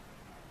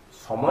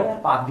 সময় আর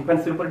পাথ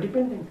ডিফারেন্সের উপরে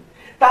ডিপেন্ডেন্ট।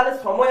 তাহলে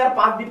সময় আর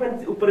পাথ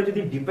ডিফারেন্সের উপরে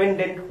যদি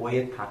ডিপেন্ডেন্ট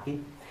হয়ে থাকে,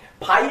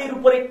 ফাই এর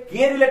উপরে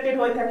কে রিলেটেড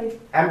হয়ে থাকে,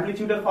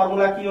 অ্যামপ্লিটিউডের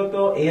ফর্মুলা কি হতো,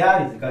 ar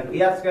square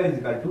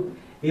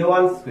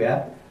a1 square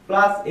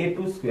plus a2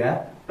 square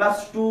plus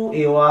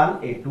 2a1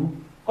 a2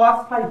 cos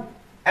phi.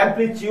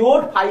 Amplitude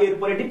phi এর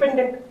উপরে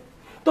ডিপেন্ডেন্ট,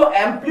 তো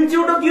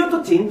অ্যামপ্লিটিউডও কি হতো,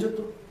 চেঞ্জ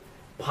হতো।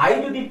 ফাই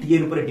যদি টি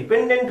এর উপরে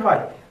ডিপেন্ডেন্ট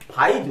হয়,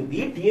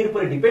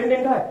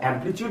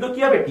 অ্যামপ্লিটিউডও কি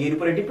হবে, টি এর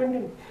উপরে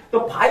ডিপেন্ডেন্ট। তো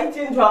ফাই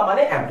চেঞ্জ হওয়া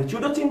মানে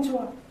অ্যামপ্লিটিউডও চেঞ্জ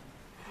হওয়া।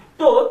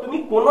 তো তুমি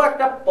কোনো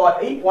একটা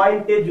এই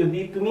পয়েন্টে যদি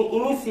তুমি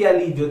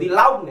ইনিশিয়ালি যদি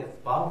লাউডনেস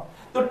পাও,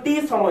 তো টি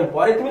সময়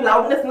পরে তুমি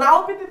লাউডনেস নাও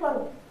পেতে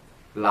পারো,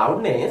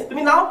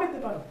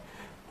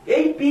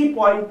 এই পি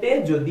পয়েন্টে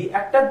যদি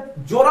একটা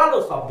জোরালো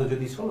শব্দ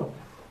যদি শোনো,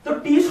 তো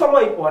টি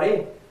সময় পরে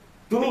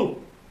তুমি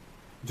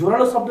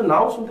জোরালো শব্দ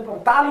নাও শুনতে পারো।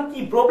 তাহলে কি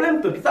প্রবলেম,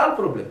 তো বিশাল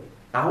প্রবলেম,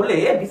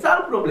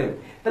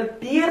 তাহলে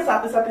টি এর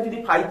সাথে সাথে যদি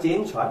ফাই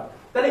চেঞ্জ হয়,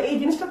 তাহলে এই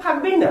জিনিসটা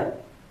থাকবেই না।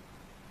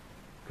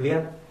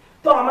 ক্লিয়ার,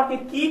 তো আমাকে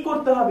কি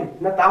করতে হবে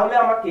না, তাহলে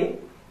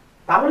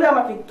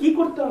আমাকে কি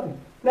করতে হবে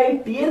না, এই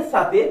টি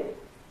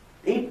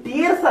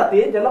এর সাথে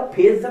যেন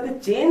ফেজ যাতে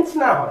চেঞ্জ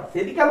না হয়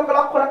সেদিকে আমাকে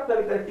লক্ষ্য রাখতে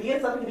হবে। তাহলে টি এর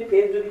সাথে যদি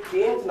ফেজ যদি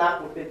চেঞ্জ না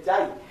করতে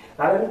চাই,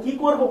 তাহলে আমি কি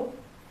করব,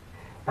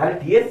 তাহলে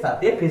টি এর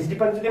সাথে ফেজ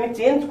ডিফারেন্স যদি আমি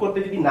চেঞ্জ করতে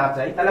যদি না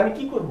চাই, তাহলে আমি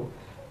কি করব,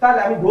 তাহলে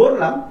আমি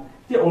ধরলাম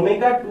যে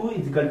ω2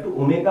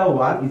 ω1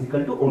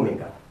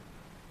 ω।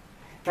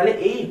 তাহলে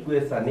এই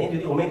ইকুয়েশনে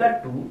যদি ω2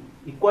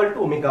 ω1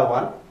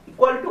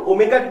 ω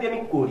যদি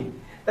আমি করি,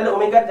 তাহলে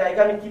ওমেগার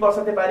জায়গায় আমি কি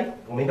বসাতে পারি,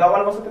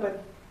 ω1 বসাতে পারি।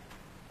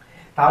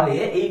 তাহলে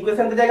এই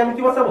ইকুয়েশনটার জায়গায় আমি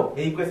কি বসাবো,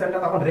 এই ইকুয়েশনটা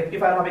তখন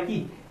রেকটিফায়ার হবে কি,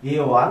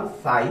 a1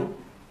 sin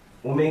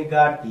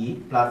ωt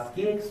plus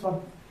kx1।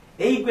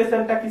 এই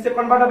ইকুয়েশনটা কিসে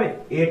কনভার্ট হবে,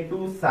 a2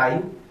 sin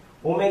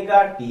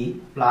ωt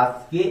plus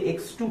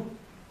kx2।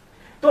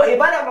 তো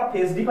এবারে আমরা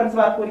ফেজ ডিফারেন্স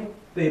বার করি।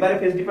 তো এবারে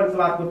ফেজ ডিফারেন্স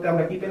বার করতে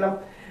আমরা কি পেলাম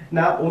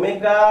না,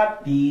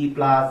 ωt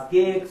plus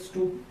kx2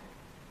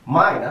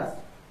 minus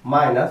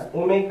minus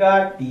omega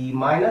t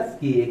minus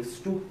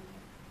kx2,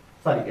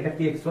 sorry এটা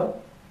kx1,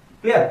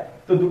 ক্লিয়ার?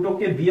 তো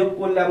দুটোকে বিয়োগ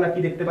করলে আমরা কি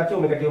দেখতে পাচ্ছি,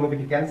 ওমেগা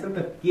টি ক্যান্সেল,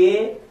 তো k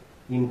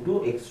into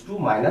x2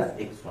 minus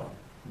x1।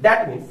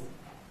 That means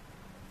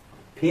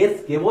phase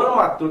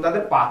কেবলমাত্র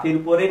তাদের পাথের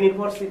উপরে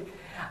নির্ভরশীল।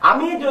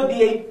 আমি যদি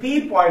এই p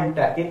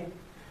পয়েন্টটাকে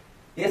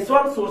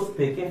s1 সোর্স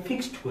থেকে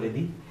ফিক্সড করে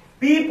দিই,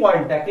 p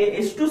পয়েন্টটাকে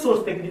s2 সোর্স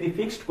থেকে যদি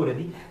ফিক্সড করে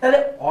দিই, তাহলে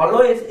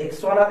অলওয়েজ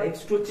x1 আর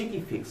x2 হচ্ছে কি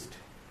ফিক্সড।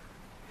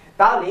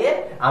 তাহলে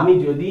আমি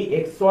যদি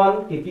x1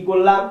 কে কি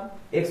করলাম,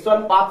 x1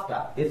 পাথটা,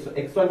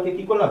 x1 কে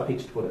কি করলাম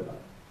ফিক্সড করে দিলাম,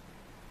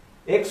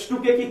 x2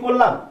 কে কি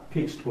করলাম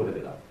ফিক্সড করে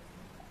দিলাম,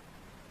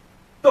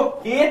 তো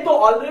k তো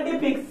already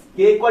fix, k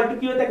equal to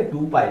কি হয়ে থাকে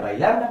 2 পাই বাই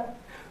ল্যামডা।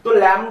 তো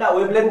ল্যামডা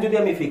ওয়েভলেন্থ যদি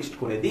আমি ফিক্সড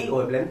করে দিই,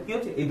 ওয়েভলেন্থ কি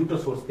হচ্ছে এই দুটো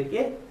সোর্স থেকে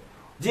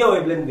যে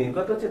ওয়েভলেন্থ বের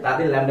করতে হচ্ছে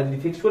তাদের ল্যামডা যদি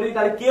ফিক্সড করে দিই,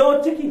 তাহলে k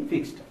হচ্ছে কি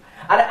ফিক্সড।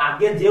 আর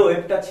আগে যে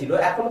ওয়েভটা ছিল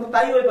এখন তো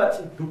তাই ওয়েভ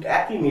আছে, দুটো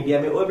একই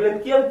মিডিয়ামে, ওয়েভলেন্থ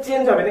কি আর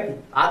চেঞ্জ হবে নাকি?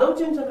 আদৌ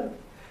চেঞ্জ হবে না।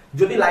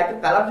 যদি লাইটের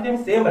কালার যদি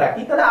আমি সেম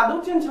রাখি তাহলে আদৌ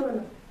চেঞ্জ হবে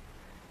না,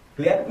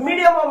 ক্লিয়ার?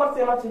 মিডিয়াম আমার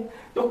সেম আছে,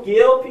 তো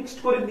কেও ফিক্সড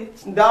করে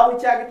দেওয়া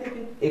হয়েছে আগে থেকে,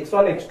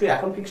 x1 x2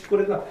 এখন ফিক্সড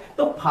করে দিলাম,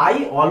 তো ফাই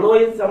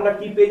অলওয়েজ আমরা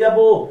কি পেয়ে যাব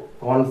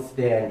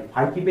কনস্ট্যান্ট।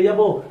 ফাই কি পেয়ে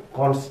যাব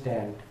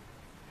কনস্ট্যান্ট।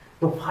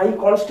 তো ফাই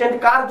কনস্ট্যান্ট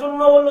কার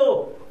জন্য হলো,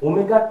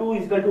 omega 2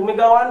 equal to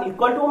omega 1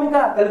 equal to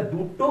omega. তাহলে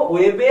দুটো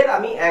ওয়েভের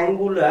আমি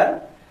অ্যাঙ্গুলার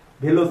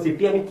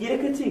ভেলোসিটি আমি কি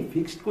রেখেছি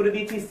ফিক্সড করে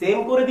দিয়েছি, সেম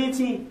করে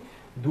দিয়েছি।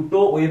 দুটো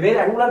ওয়েভের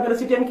অ্যাঙ্গুলার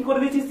ভেলোসিটি আমি কি করে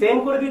দিয়েছি সেম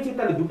করে দিয়েছি।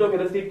 তাহলে দুটো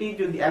ভেলোসিটি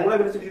যদি অ্যাঙ্গুলার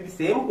ভেলোসিটি যদি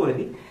সেম করে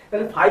দিই,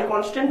 তাহলে ফাই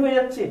কনস্ট্যান্ট হয়ে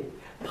যাচ্ছে।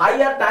 ফাই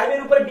আর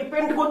টাইমের উপরে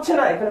ডিপেন্ড করছে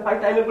না, এখানে ফাই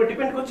টাইমের উপরে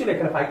ডিপেন্ড করছিল,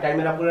 এখানে ফাই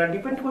টাইমের উপরে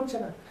ডিপেন্ড করছে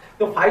না।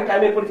 তো ফাই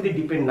টাইমের উপরে যদি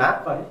ডিপেন্ড না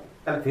করে,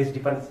 তাহলে ফেজ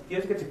ডিফারেন্স কি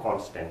হয়ে গেছে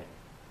কনস্ট্যান্ট।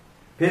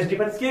 ফেজ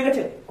ডিফারেন্স কি হয়ে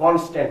গেছে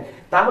কনস্ট্যান্ট।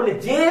 তাহলে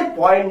যে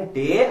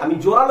পয়েন্টে আমি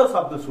জোরালো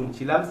শব্দ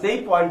শুনছিলাম, সেই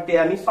পয়েন্টে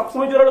আমি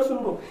সবসময় জোরালো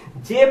শুনবো।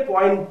 যে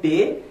পয়েন্টে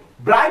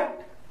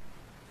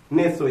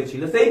ব্রাইটনেস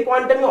হয়েছিল, সেই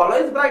পয়েন্টে আমি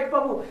অলওয়েজ ব্রাইট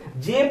পাবো।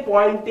 যে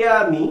পয়েন্টে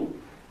আমি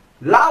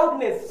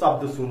লাউডনেস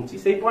শব্দ শুনছি,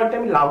 সেই পয়েন্টে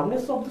আমি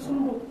লাউডনেস শব্দ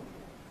শুনবো।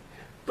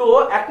 তো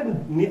একটা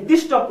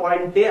নির্দিষ্ট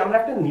পয়েন্টে আমরা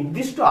একটা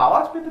নির্দিষ্ট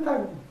আওয়াজ পেতে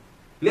থাকবো।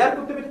 ক্লিয়ার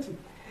করতে পেরেছি?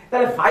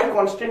 তাহলে ফাই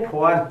কনস্ট্যান্ট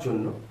হওয়ার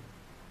জন্য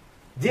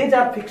যে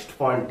যার ফিক্সড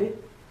পয়েন্টে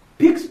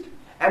ফিক্সড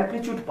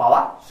অ্যামপ্লিটিউড পাওয়া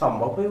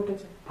সম্ভব হয়ে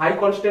উঠেছে। ফাই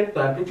কনস্ট্যান্ট তো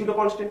অ্যামপ্লিটিউডও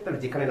কনস্ট্যান্ট। তাহলে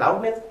যেখানে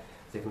লাউডনেস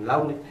সেখানে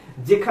লাউডনেস,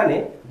 যেখানে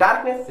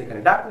ডার্কনেস সেখানে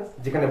ডার্কনেস,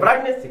 যেখানে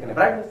ব্রাইটনেস সেখানে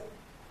ব্রাইটনেস।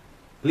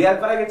 ক্লিয়ার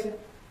করা গেছে,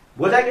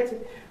 বোঝা গেছে?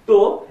 তো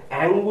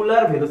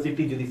অ্যাঙ্গুলার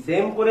ভেলোসিটি যদি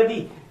সেম করে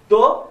দিই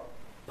তো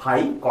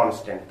ফাই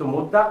কনস্ট্যান্ট। তো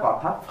মোদ্দা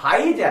কথা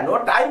ফাই যেন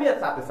টাইমের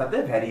সাথে সাথে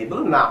ভ্যারিয়েবল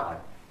না হয়।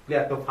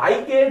 ক্লিয়ার? তো ফাই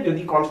কে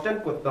যদি কনস্ট্যান্ট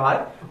করতে হয়,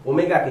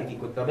 ওমেগা কে কি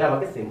করতে হবে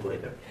আমাকে সেম করে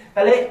দিতে হবে।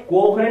 তাহলে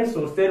কোহেরেন্ট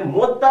সোর্সের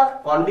মোদ্দা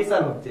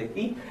কন্ডিশন হচ্ছে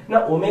কি না,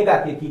 ওমেগা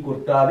কে কি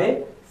করতে হবে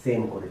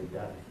সেম করে দিতে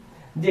হবে।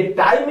 যে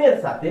টাইমের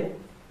সাথে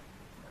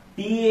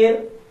টি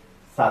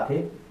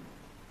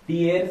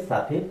এর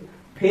সাথে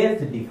ফেজ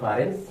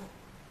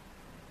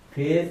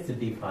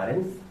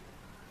ডিফারেন্স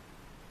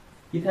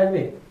কি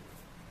থাকবে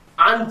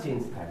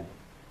আনচেঞ্জ থাকবে।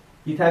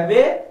 কি থাকবে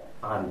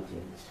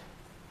আনচেঞ্জ।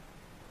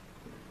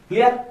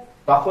 ক্লিয়ার?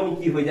 তখনই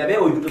কি হয়ে যাবে,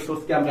 ওই দুটো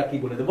সোর্সকে আমরা কি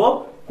বলে দেবো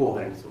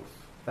কোহেরেন্ট সোর্স।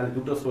 তাহলে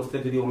দুটো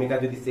সোর্সের যদি ওমেগা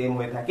যদি সেম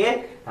হয়ে থাকে,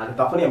 তাহলে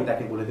তখনই আমি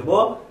তাকে বলে দেবো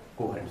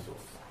কোহেরেন্ট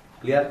সোর্স।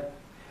 ক্লিয়ার?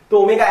 তো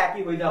ওমেগা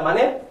একই হয়ে যাওয়া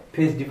মানে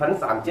ফেজ ডিফারেন্স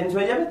আনচেঞ্জ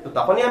হয়ে যাবে, তো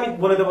তখনই আমি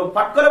বলে দেবো,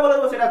 পাট করে বলে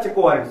দেবো সেটা হচ্ছে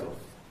কোহেরেন্ট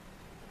সোর্স।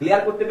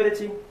 ক্লিয়ার করতে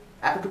পেরেছি?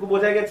 এতটুকু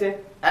বোঝা গেছে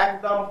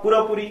একদম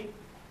পুরোপুরি?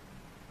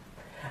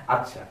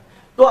 আচ্ছা,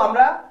 তো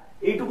আমরা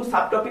এইটুকু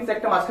সাব টপিকস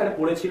একটা মাঝখানে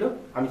পড়েছিল,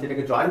 আমি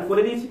সেটাকে জয়েন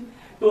করে দিয়েছি।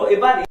 তো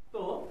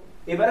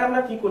এবারে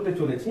আমরা কি করতে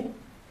চলেছি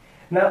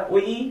না,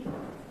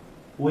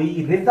 ওই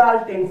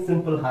রেজাল্টেন্ট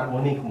সিম্পল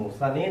হারমোনিক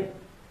মোশনের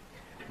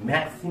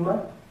ম্যাক্সিমা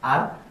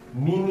আর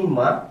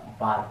মিনিমা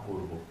বার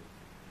করব।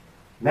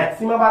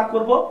 ম্যাক্সিমা বার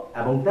করব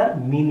এবং তার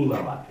মিনিমা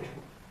বার করব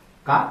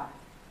কার,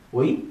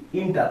 ওই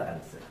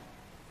ইন্টারফারেন্সের,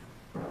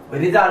 ওই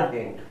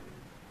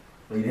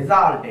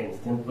রেজাল্টেন্ট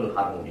সিম্পল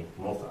হারমোনিক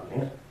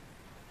মোশনের।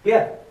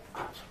 ক্লিয়ার?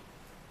 আচ্ছা,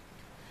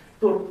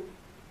 তো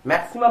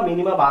ম্যাক্সিমা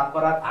মিনিমা বার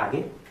করার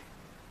আগে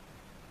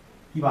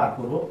কি বার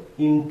করব,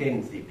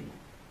 ইন্টেন্সিটি।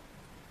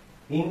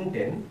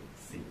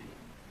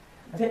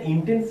 আচ্ছা,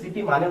 ইন্টেন্সিটি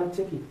মানে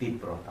হচ্ছে কি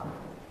তীব্রতা,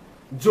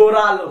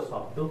 জোরালো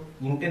শব্দ।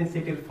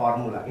 ইন্টেন্সিটির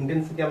ফর্মুলা,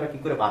 ইন্টেন্সিটি আমরা কি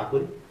করে বার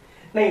করি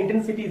না,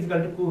 ইন্টেন্সিটি ইজ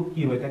ইকুয়াল টু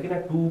কি হয়ে থাকে না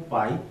 2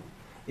 পাই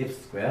f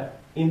square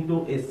into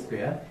a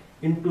square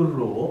into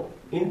rho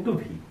into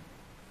v।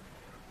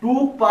 2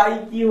 পাই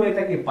কি হয়ে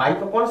থাকে, পাই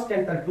তো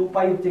কনস্ট্যান্ট, তাহলে 2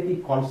 পাই হচ্ছে কি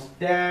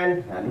কনস্ট্যান্ট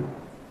ভ্যালু।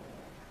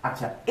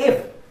 আচ্ছা, f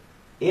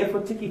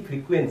হচ্ছে কি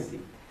ফ্রিকোয়েন্সি,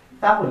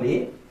 তাহলে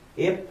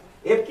f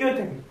কি হয়ে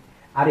থাকে,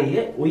 আরে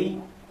ওই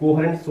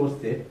কোহেরেন্ট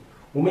সোর্সের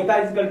ওমেগা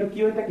ইজ ইকুয়াল টু কি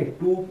হয়ে থাকে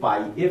 2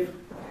 পাই f।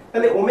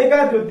 তাহলে ওমেগা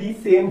যদি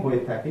সেম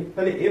হয়ে থাকে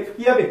তাহলে f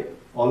কি হবে,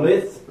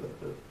 always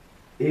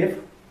f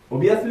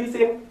obviously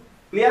same.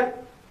 Clear?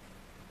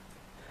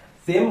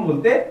 Same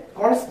বলতে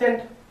কনস্ট্যান্ট,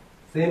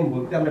 সেম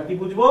বলতে আমরা কি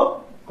বুঝবো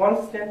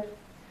কনস্ট্যান্ট।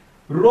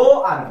 রো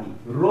আর ভি,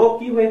 রো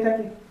কি হয়ে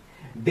থাকে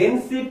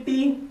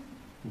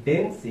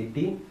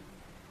density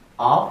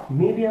of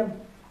medium,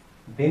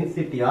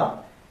 density of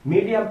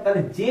medium,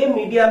 তাহলে যে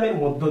মিডিয়ামের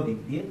মধ্য দিক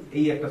দিয়ে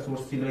এই একটা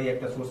সোর্স ছিল, এই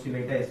একটা সোর্স ছিল,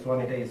 এটা S1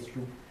 এটা S2,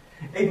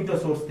 এই দুটো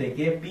সোর্স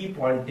থেকে পি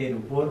পয়েন্টের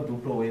উপর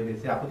দুটো ওয়েভ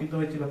এসে আপতিত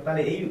হয়েছিল।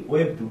 তাহলে এই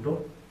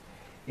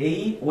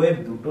ওয়েভ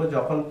দুটো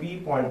যখন পি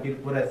পয়েন্টের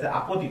উপর এসে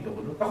আপতিত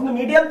হলো তখন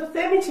মিডিয়াম তো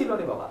সেমই ছিল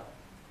রে বাবা,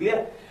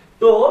 ক্লিয়ার?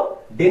 তো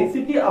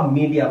ডেনসিটি অফ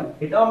মিডিয়াম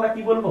এটাও আমরা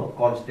কি বলবো,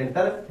 কনস্ট্যান্ট।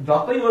 তাহলে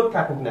যতই ওয়েভ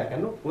থাকুক না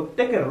কেন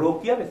প্রত্যেকের রো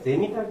কি হবে,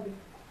 সেমই থাকবে।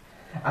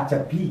 আচ্ছা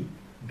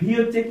ভি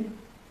হচ্ছে কি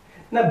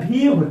না, ভি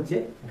হচ্ছে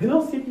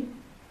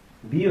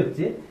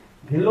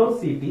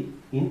ভেলোসিটি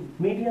ইন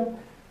মিডিয়াম।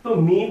 তো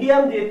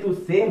মিডিয়াম যেহেতু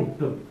সেম,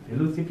 তো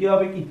ভেলোসিটি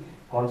হবে কি,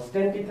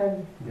 কনস্ট্যান্টই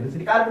থাকবে।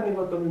 ভেলোসিটি কার উপর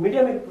নির্ভর করবে,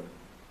 মিডিয়ামের উপর।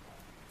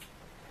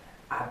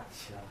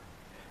 আচ্ছা,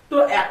 তো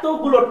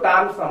এতগুলো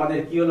টার্মস আমাদের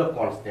কি হলো,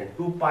 কনস্ট্যান্ট।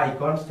 2 পাই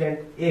constant,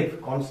 F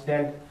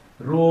constant,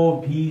 rho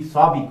V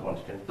সবই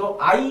কনস্ট্যান্ট। তো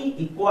আই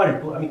ইকুয়াল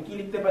টু আমি কি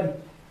লিখতে পারি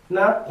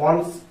না,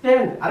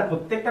 কনস্ট্যান্ট। আর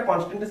প্রত্যেকটা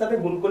কনস্ট্যান্টের সাথে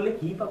গুণ করলে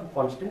কি পাবো,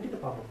 কনস্ট্যান্টই তো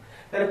পাবো।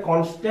 তাহলে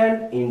কনস্ট্যান্ট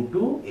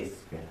ইনটু এ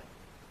স্কয়ার।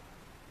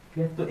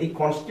 তো এই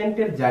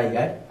কনস্ট্যান্টের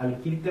জায়গায় আমি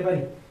কি লিখতে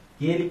পারি,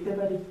 কে লিখতে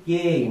পারি,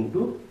 কে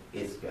ইনটু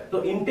এ স্কয়ার। তো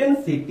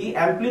ইন্টেন্সিটি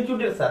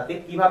অ্যামপ্লিটিউডের সাথে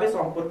কিভাবে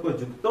সম্পর্ক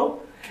যুক্ত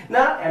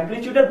না,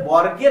 অ্যামপ্লিটিউডের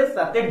বর্গের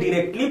সাথে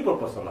ডাইরেক্টলি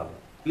প্রপোর্শনাল।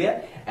 ক্লিয়ার?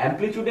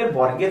 অ্যামপ্লিটিউডের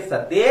বর্গের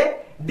সাথে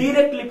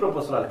ডাইরেক্টলি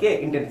প্রপোর্শনাল কে,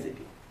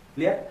 ইন্টেন্সিটি।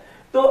 ক্লিয়ার?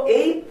 তো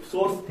এই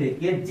সোর্স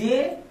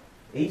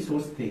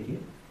থেকে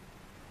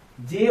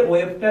যে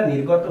ওয়েভটা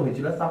নির্গত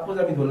হয়েছিল, সাপোজ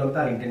আমি ধরলাম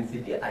তার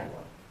ইন্টেন্সিটি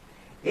I1।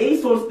 এই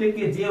সোর্স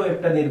থেকে যে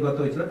ওয়েভটা নির্গত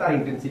হয়েছিল তার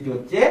ইন্টেন্সিটি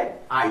হচ্ছে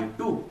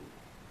I2।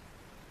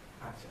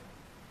 আচ্ছা,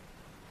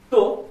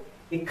 তো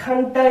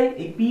এখানটায়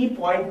এই পি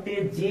পয়েন্টে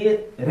যে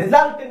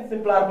রেজাল্টেন্ট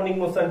সিম্পল হারমোনিক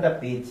মোশনটা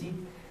পেয়েছি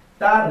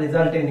তার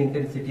রেজাল্টেন্ট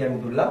ইন্টেন্সিটি আমি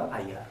ধরলাম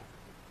IR।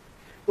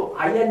 তো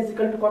IR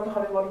ইকুয়াল টু কত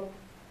হবে বলো,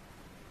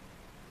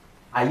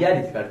 IR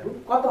ইকুয়াল টু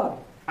কত হবে?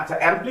 আচ্ছা,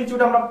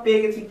 অ্যামপ্লিটিউড আমরা পেয়ে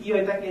গেছি কি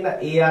হয়ে থাকে না,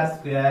 AR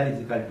square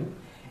equal to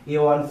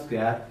A1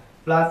 square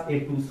plus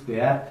A2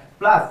 square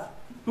plus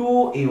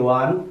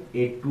 2A1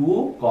 A2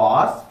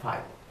 cos phi।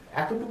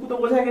 এতটুকু তো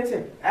বোঝা গেছে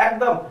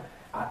একদম।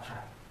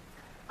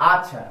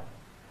 আচ্ছা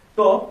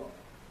তো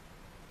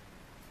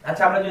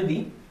আমরা যদি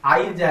I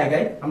এর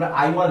জায়গায় আমরা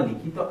I1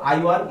 লিখি, তো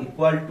I1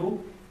 ইকুয়াল টু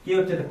কি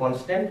হচ্ছে,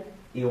 কনস্ট্যান্ট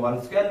A1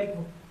 স্কয়ার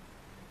লিখবো।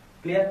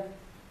 ক্লিয়ার?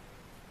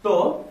 তো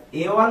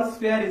A1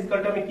 স্কয়ার ইকুয়াল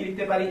টু আমি কি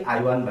লিখতে পারি,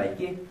 I1 বাই K।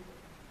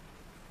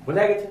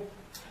 বোঝা গেছে?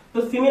 তো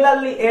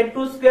সিমিলারলি A2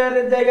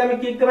 স্কয়ারের জায়গায় আমি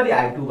কি লিখতে পারি,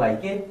 I2 বাই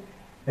K।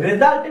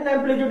 রেজাল্টেন্ট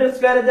অ্যামপ্লিটিউডের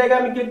স্কয়ারের জায়গায়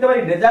আমি কি লিখতে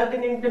পারি,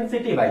 resultant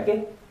intensity by K।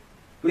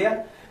 Clear?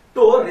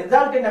 তো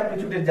রেজাল্টেন্ট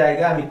অ্যামপ্লিটিউডের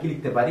জায়গায় আমি কি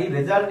লিখতে পারি,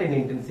 রেজাল্টেন্ট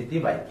ইন্টেন্সিটি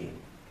বাই K।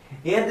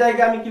 এর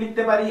জায়গায় আমি কি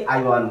লিখতে পারি,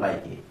 I1 বাই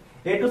K।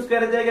 A2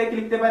 স্কয়ারের জায়গায় কি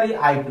লিখতে পারি,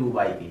 I2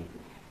 বাই K।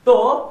 তো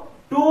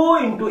 2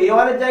 ইনটু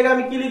A1 এর জায়গায়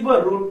আমি কি লিখবো,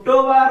 root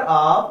over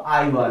of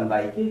I1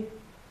 by K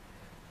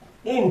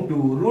into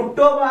root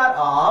over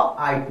of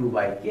I2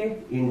 by K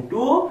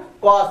into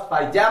cos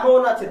phi।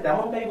 যেমন আছে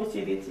তেমনটাই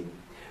বসিয়ে দিয়েছি।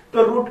 তো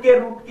রুট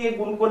কে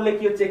গুণ করলে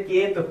কি হচ্ছে, কে।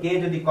 তো কে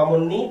যদি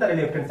কমন নিই তাহলে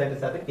লেফট হ্যান্ড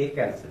সাইডের সাথে কে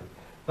ক্যান্সেল।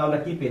 তো আমরা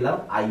কি পেলাম,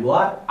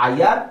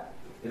 IR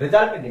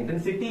resultant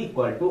intensity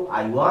equal to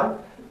I1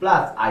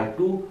 plus I2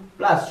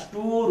 plus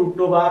 2 root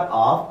over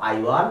of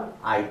I1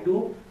 I2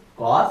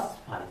 cos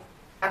phi।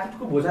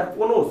 এতটুকু বোঝার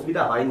কোনো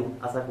অসুবিধা হয়নি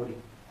আশা করি।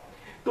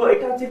 তো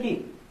এটা হচ্ছে কি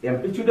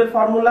অ্যামপ্লিটিউডের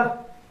ফর্মুলা,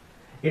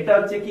 এটা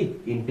হচ্ছে কি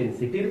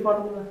ইন্টেন্সিটির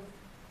ফর্মুলা।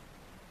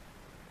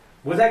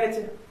 বোঝা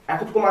গেছে?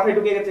 এতটুকু মাথায়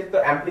ঢুকে গেছে। তো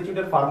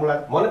অ্যামপ্লিটিউডের ফর্মুলা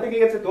মনে থেকে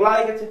গেছে, তোলা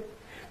হয়ে গেছে।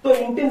 তো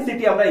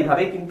ইন্টেন্সিটি আমরা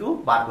এইভাবে কিন্তু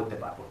বার করতে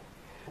পারবো।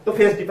 তো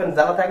ফেজ ডিফারেন্স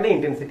জানা থাকলে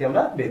ইন্টেন্সিটি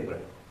আমরা বের করে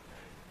নেব।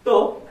 তো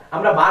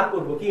আমরা বার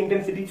করব কি,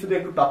 ইন্টেন্সিটি শুধু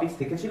একটু টপিকস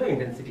থেকেছিল,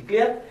 ইন্টেন্সিটি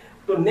ক্লিয়ার।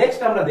 তো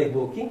নেক্সট আমরা দেখব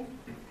কি,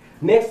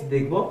 নেক্সট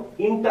দেখব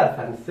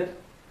ইন্টারফারেন্সের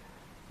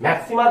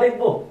ম্যাক্সিমা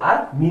দেখব আর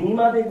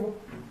মিনিমা দেখব।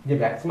 যে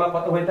ম্যাক্সিমা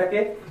কত হয়ে থাকে,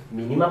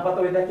 মিনিমা কত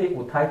হয়ে থাকে,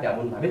 কোথায়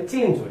কেমন ভাবে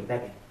চেঞ্জ হয়ে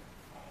থাকে।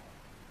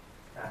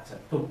 আচ্ছা,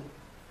 তো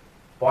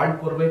পয়েন্ট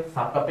করবে,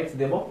 সাব টপিকস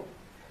দেব।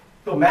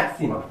 তো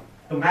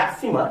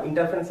ম্যাক্সিমা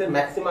ইন্টারফারেন্সের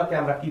ম্যাক্সিমাকে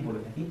আমরা কি বলে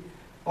থাকি,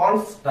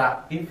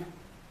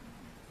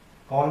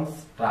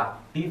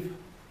 কনস্ট্রাকটিভ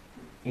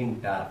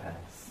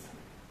ইন্টারফারেন্স।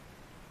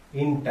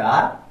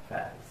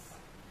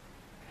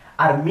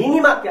 আর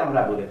মিনিমাকে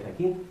আমরা বলে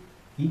থাকি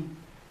কি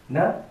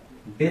না,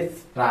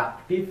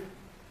 ডিস্ট্রাকটিভ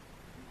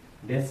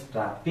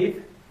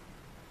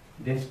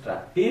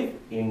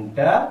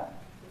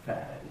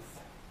ইন্টারফারেন্স।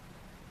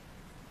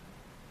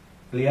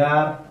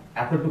 ক্লিয়ার?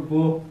 এতটুকু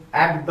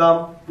একদম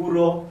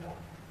পুরো।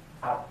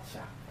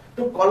 আচ্ছা,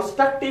 তো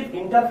কনস্ট্রাকটিভ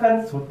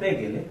ইন্টারফারেন্স হতে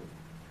গেলে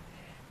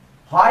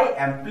হয়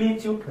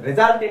অ্যামপ্লিটিউড,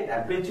 রেজাল্টেন্ট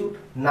অ্যামপ্লিটিউড,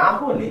 না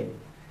হলে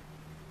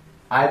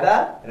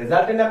আইদার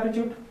রেজাল্টেন্ট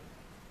অ্যামপ্লিটিউড,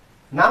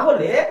 না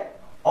হলে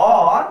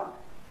অর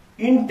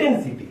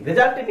ইন্টেন্সিটি।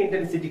 রেজাল্টেন্ট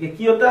ইন্টেন্সিটিকে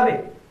কি হতে হবে,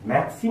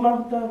 ম্যাক্সিমাম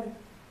হতে হবে।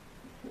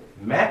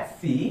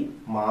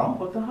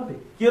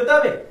 কি হতে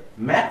হবে,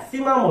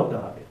 ম্যাক্সিমাম হতে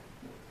হবে।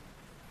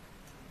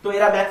 তো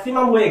এরা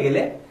ম্যাক্সিমাম হয়ে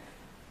গেলে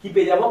কি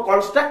পেয়ে যাবো,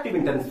 কনস্ট্রাকটিভ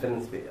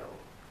ইন্টারফারেন্স পেয়ে যাবো।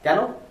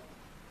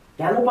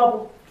 কেন পাবো,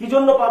 কি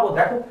জন্য পাবো,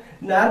 দেখো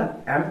না,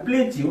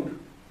 amplitude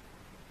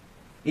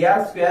ar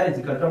square is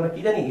equal to আমরা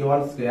কি জানি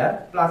a1 square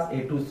plus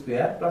a2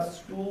 square plus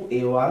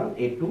 2a1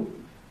 a2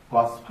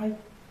 cos phi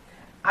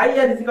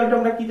ir is equal to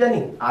আমরা কি জানি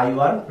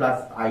i1 plus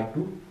i2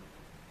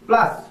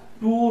 plus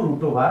 2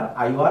 root over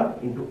i1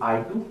 into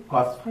i2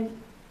 cos phi।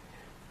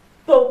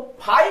 তো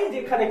phi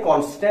যেখানে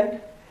constant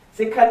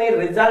সেখানে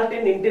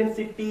resultant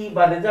intensity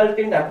বা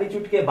রেজাল্টেন্ট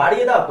অ্যামপ্লিটিউড কে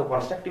বাড়িয়ে দাও তো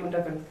কনস্ট্রাকটিভ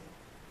ইন্টারফারেন্স।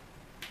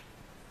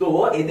 তো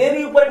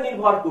এদেরই উপরে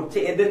নির্ভর করছে,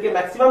 এদেরকে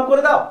ম্যাক্সিমাম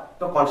করে দাও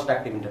তো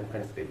কনস্ট্রাকটিভ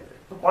ইন্টারফারেন্স পেয়ে যাবে।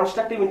 তো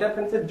কনস্ট্রাকটিভ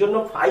ইন্টারফারেন্সের জন্য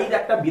ফাইর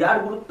একটা বিরাট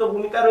গুরুত্ব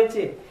ভূমিকা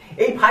রয়েছে।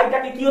 এই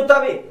ফাইটাকে কি হতে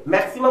হবে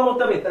ম্যাক্সিমাম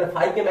হতে হবে, তাহলে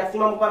ফাই কে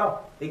ম্যাক্সিমাম করো,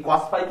 এই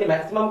cos phi কে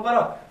ম্যাক্সিমাম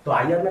করো তো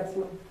ir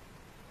ম্যাক্সিমাম,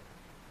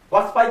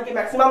 cos phi কে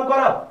ম্যাক্সিমাম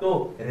করো তো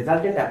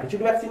রেজাল্টেন্ট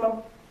অ্যামপ্লিটিউড ম্যাক্সিমাম।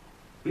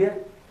 ক্লিয়ার?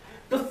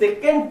 তো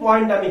সেকেন্ড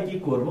পয়েন্ট আমি কি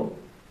করব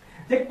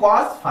যে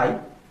cos phi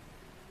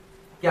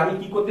কে আমি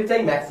কি করতে চাই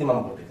ম্যাক্সিমাম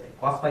করতে চাই,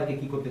 cos phi কে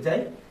কি করতে চাই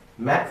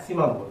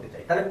ম্যাক্সিমাম করতে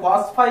চাই। তাহলে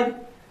cos phi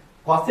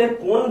cos এর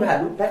কোন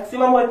ভ্যালু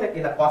ম্যাক্সিমাম হয়ে থাকে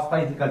না cos phi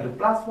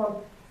 +1,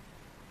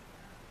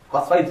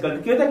 cos phi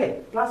কি হয়ে থাকে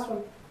 +1।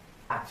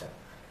 আচ্ছা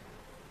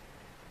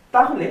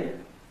তাহলে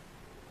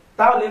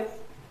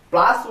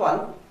 +1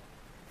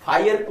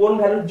 phi এর কোন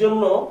ভ্যালুর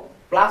জন্য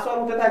 +1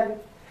 হতে থাকবে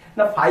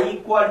না phi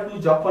ইকুয়াল টু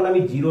যখন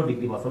আমি 0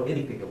 ডিগ্রি বসাবো,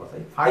 এদিক থেকে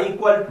বসাই phi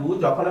ইকুয়াল টু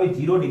যখন আমি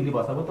 0 ডিগ্রি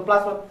বসাবো তো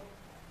 +1।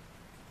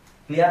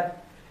 ক্লিয়ার?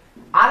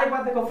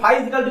 আরেকবার দেখো phi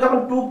ইকুয়াল টু যখন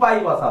 2 পাই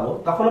বসাবো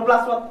তখনও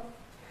 +1,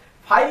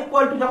 phi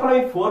ইকুয়াল টু যখন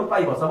আমি 4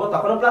 পাই বসাবো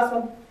তখনও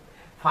 +1,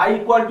 phi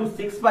ইকুয়াল টু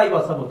 6 পাই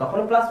বসাবো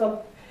তখনও +1,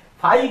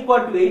 phi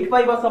ইকুয়াল টু 8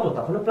 পাই বসাবো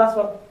তখনও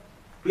 +1।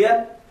 ক্লিয়ার?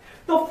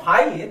 তো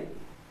phi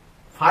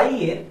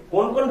এর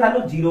কোন কোন ভ্যালু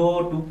 0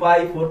 2 পাই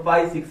 4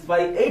 পাই 6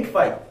 পাই 8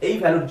 পাই এই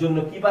ভ্যালুর জন্য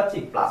কি পাচ্ছি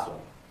 +1,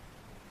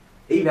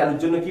 এই ভ্যালুর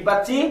জন্য কি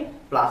পাচ্ছি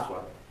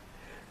 +1।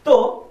 তো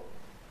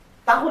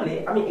তাহলে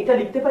আমি এটা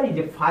লিখতে পারি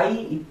যে phi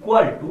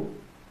equal to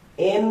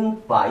n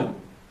pi,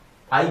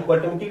 phi equal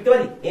to আমি কি লিখতে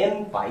পারি n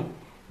পাই,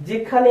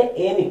 যেখানে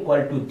n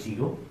ইকুয়াল টু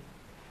 0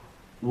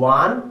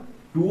 1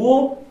 2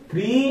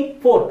 3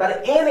 4, তাহলে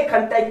n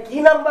এখানটায় কি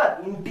নাম্বার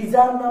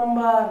ইন্টিজার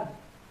নাম্বার।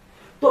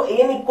 তো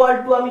n ইকুয়াল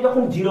টু আমি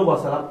যখন 0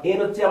 বসালাম, n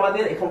হচ্ছে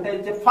আমাদের এখানটায়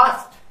হচ্ছে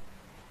ফার্স্ট,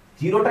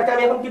 0টাকে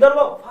আমি এখন কি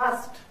ধরবো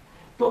ফার্স্ট।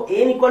 তো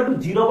n ইকুয়াল টু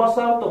 0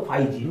 বসাও তো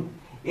phi 0,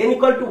 n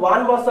ইকুয়াল টু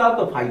 1 বসাও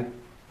তো phi,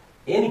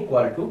 n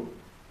ইকুয়াল টু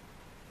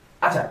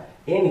আচ্ছা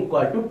n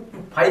equal to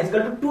phi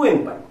equal to 2n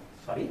pi,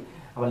 sorry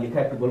আমার লেখা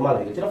একটু গোলমাল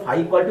হয়ে গেছিল, phi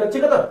ইকুয়াল টু হচ্ছে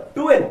কত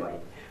 2n পাই।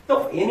 তো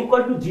n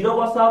ইকুয়াল টু 0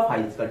 বসাও phi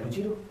equal to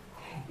 0,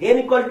 n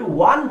equal to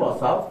 1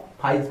 বসাও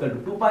phi equal to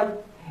 2 pi,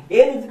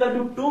 n equal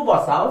to 2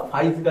 বসাও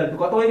phi ইকুয়াল টু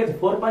কত হয়ে গেছে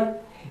 4 পাই,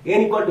 n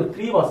ইকুয়াল টু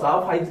 3 বসাও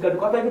phi ইকুয়াল টু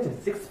কত হয়ে গেছে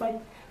 6 পাই,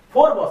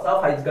 4 বসাও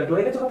phi ইকুয়াল টু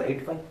হয়ে গেছে কত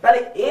 8 পাই। তাহলে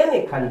n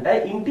এখানটায়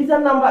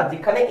ইন্টিজার নাম্বার,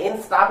 যেখানে n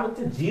স্টার্ট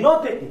হচ্ছে 0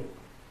 থেকে,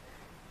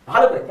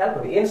 ভালো করে খেয়াল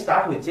করো n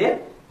স্টার্ট হচ্ছে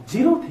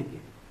 0 থেকে।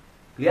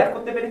 ক্লিয়ার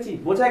করতে পেরেছি?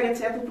 বোঝা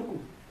গেছে এতটুকু?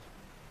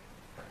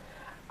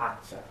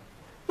 আচ্ছা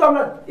তো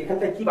আমরা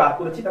এখানটায় কি বার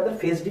করেছি, তাদের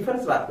ফেজ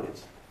ডিফারেন্স বার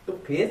করেছি। তো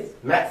ফেজ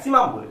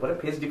ম্যাক্সিমাম হলে পরে,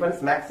 ফেজ ডিফারেন্স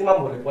ম্যাক্সিমাম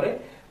হলে পরে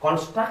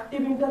constructive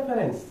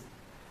interference,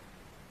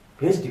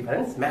 phase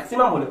difference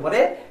maximum হলে পরে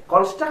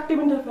constructive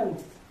interference,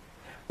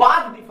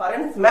 path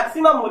difference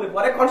maximum হলে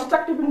পরে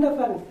কনস্ট্রাকটিভ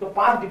ইন্টারফারেন্স। তো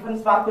পাথ ডিফারেন্স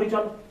বার করি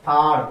চল,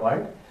 থার্ড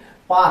পয়েন্ট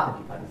পাথ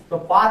ডিফারেন্স। তো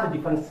পাথ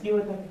ডিফারেন্স কি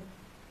হয়ে থাকে,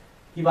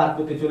 কি বার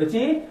করতে চলেছি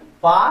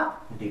পাথ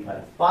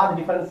ডিফারেন্স। পাথ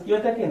ডিফারেন্স কি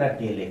হয়ে থাকে না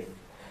ডেল এক্স।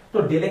 তো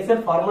ডেল এক্স এর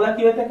ফর্মুলা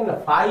কি হয়ে থাকে না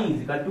phi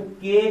equal to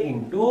k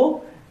into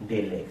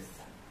del x.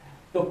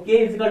 তো k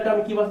ইকুয়াল টু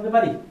আমি কি বসাতে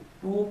পারি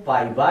 2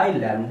 pi by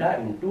lambda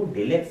into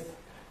del x.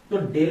 তো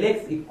del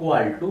x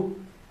equal to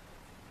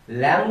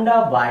lambda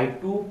by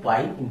 2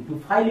 pi into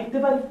phi লিখতে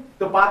পারি।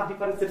 তো পাথ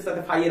ডিফারেন্সের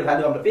সাথে phi এর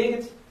ভ্যালু আমরা পেয়ে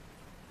গেছি।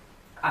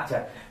 আচ্ছা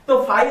তো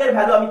phi এর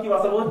ভ্যালু আমি কি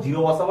বসাবো 0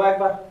 বসাবো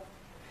একবার।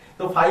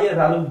 তো phi এর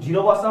ভ্যালু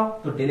 0 বসাও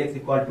তো ডেল এক্স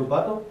ইকুয়াল টু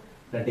কত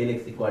না del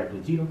x equal to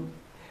 0।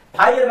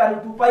 phi এর ভ্যালু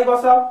 2 পাই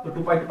বসাও তো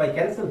 2 পাই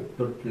ক্যান্সেল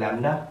তো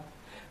ল্যামডা।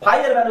 phi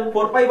এর ভ্যালু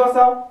 4 পাই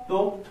বসাও তো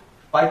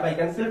পাই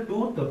ক্যান্সেল 2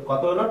 তো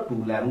কত হলো 2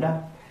 ল্যামডা।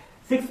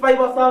 6 পাই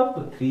বসাও তো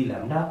 3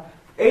 ল্যামডা।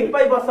 8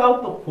 পাই বসাও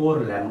তো 4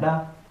 ল্যামডা।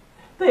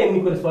 তো এমনি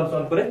করে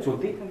সলভ করে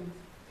চলতেই থাকবে।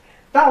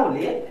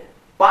 তাহলে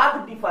path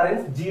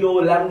difference 0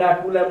 lambda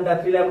 2 lambda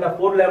 3 lambda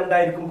 4 lambda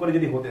এরকম করে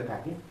যদি হতে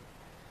থাকে,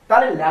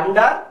 তাহলে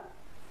lambda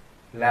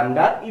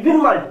even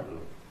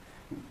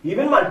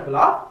multiple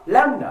of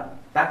lambda,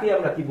 তাকে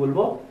আমরা কি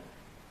বলবো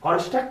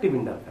কনস্ট্রাকটিভ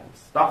ইন্টারফারেন্স।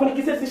 তখনই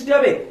কিসের সৃষ্টি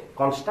হবে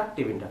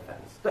কনস্ট্রাকটিভ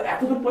ইন্টারফারেন্স। তো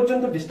এতদূর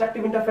পর্যন্ত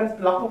ডিস্ট্রাকটিভ ইন্টারফারেন্স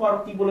লক্ষ্য করো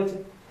কি বলেছে।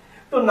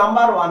 তো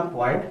নাম্বার 1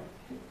 পয়েন্ট,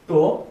 তো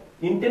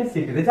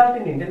ইন্টেন্সিটি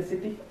রেজাল্টেন্ট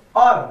ইন্টেন্সিটি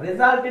আর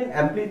রেজাল্টেন্ট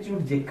অ্যামপ্লিটিউড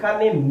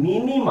যেখানে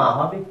মিনিমাম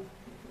হবে,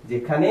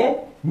 যেখানে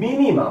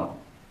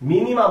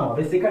মিনিমাম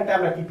হবে সেখানটা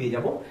আমরা কি পেয়ে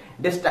যাব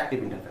ডিস্ট্রাকটিভ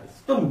ইন্টারফারেন্স।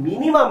 তো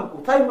মিনিমাম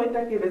কোথায় হয়ে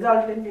থাকে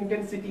রেজাল্টেন্ট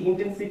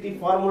ইন্টেন্সিটি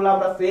ফর্মুলা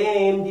আমরা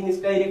সেম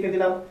জিনিসটাই রেখে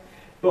দিলাম।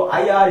 তো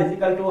IR is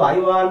equal to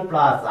I1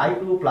 plus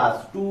I2 plus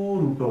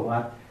 2 root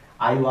over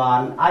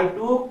I1 I2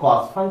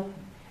 cos phi.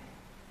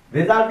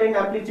 Resultant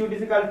amplitude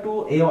is equal to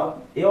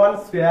A1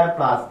 square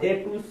plus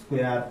A2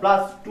 square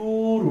plus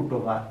 2 root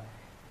over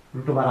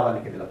আবার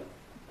লিখে দিলাম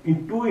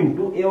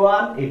into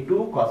A1 A2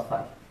 cos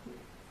phi.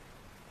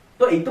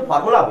 তো এই তো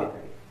formula হয়ে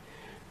থাকে।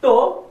 তো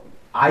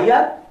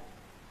IR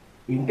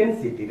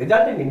intensity,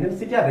 resultant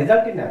intensity আর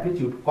resultant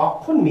amplitude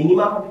কখন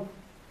মিনিমা হবে?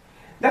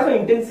 দেখো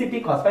ইন্টেন্সিটি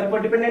cos ফাই এর উপর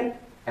ডিপেন্ডেন্ট,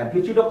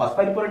 অ্যামপ্লিটিউডও cos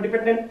ফাই এর উপর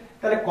ডিপেন্ডেন্ট,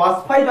 তাহলে cos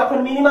ফাই যখন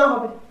মিনিমাম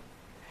হবে,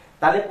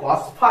 তাহলে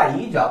cos ফাই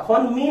যখন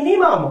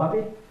মিনিমাম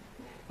হবে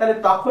তাহলে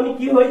তখনই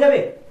কি হয়ে যাবে?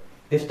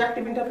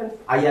 Destructive interference.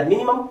 IR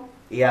minimum,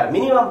 AR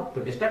minimum, তো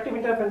ডিস্ট্রাকটিভ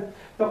ইন্টারফারেন্স।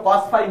 তো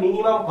cos ফাই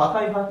মিনিমাম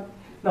কতই হয়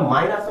না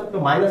 -1, তো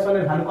 -1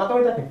 এর ভ্যালু কত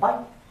হয়ে থাকে? পাই।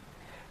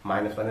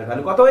 -1 এর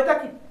ভ্যালু কত হয়ে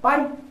থাকে? পাই।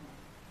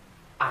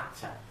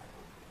 আচ্ছা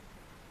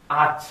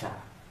আচ্ছা,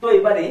 তো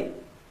এবারে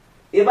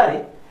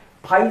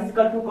ফাই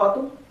ইকুয়াল টু কত?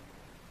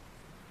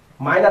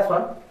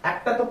 -1,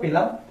 একটা তো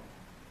পেলাম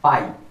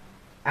পাই,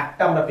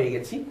 একটা আমরা পেয়ে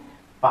গেছি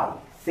পাই।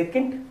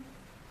 সেকেন্ড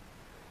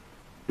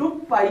 2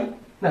 পাই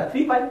না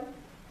 3 পাই,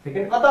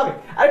 সেকেন্ড কত হবে?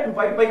 আরে 2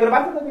 পাই 2 পাই করে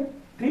বাড়তে থাকবে,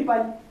 3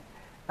 পাই,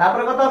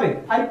 তারপরে কত হবে?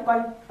 5 পাই,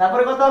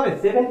 তারপরে কত হবে?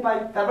 7 পাই,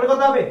 তারপরে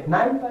কত হবে?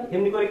 9 পাই,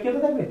 এমনি করে কি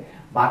হতে থাকবে?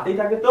 বাড়তেই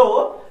থাকবে। তো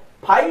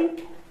ফাই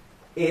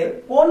এর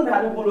কোন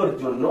ভ্যালুগুলোর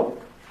জন্য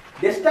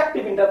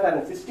ডিস্ট্রাকটিভ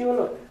ইন্টারফারেন্স সৃষ্টি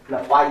হলো? না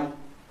পাই,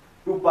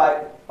 2 পাই,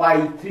 পাই,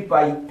 3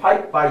 পাই,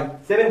 5 পাই,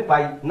 7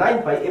 পাই, 9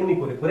 পাই, এমনি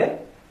করে করে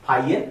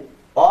ফাই এর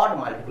অড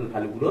মাল্টিপল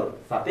ভ্যালুগুলোর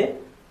সাথে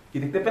কি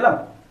দেখতে পেলাম?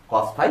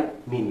 cos phi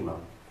minimum.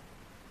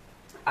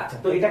 আচ্ছা,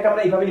 তো এটাকে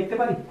আমরা এইভাবে লিখতে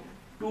পারি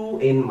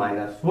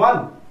 2n-1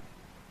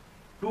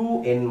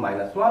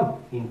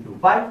 into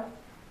পাই,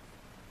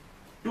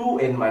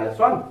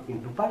 2n-1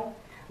 into পাই।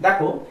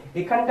 দেখো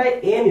এখানটায়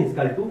n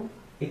ইকুয়াল টু,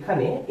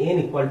 এখানে n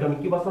ইকুয়াল টু আমি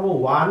কি বসাবো?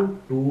 1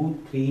 2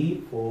 3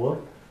 4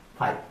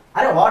 5,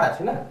 আরে অড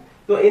আছে না,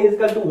 তো n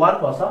ইকুয়াল টু 1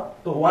 বসা।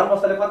 তো 1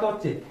 বসালে কত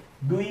হচ্ছে?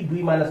 2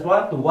 2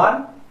 -1 তো 1,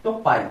 তো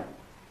পাই।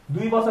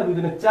 2 বসা 2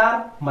 দুনে 4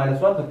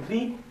 -1 তো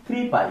 3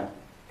 3 পাই।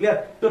 ক্লিয়ার?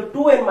 তো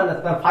 2n-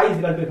 ফাই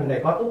ইকুয়াল টু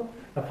এখানটায় কত?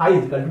 Phi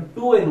equal to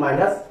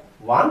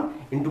 2n-1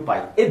 into পাই।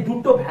 এই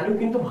দুটো ভ্যালু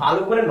কিন্তু ভালো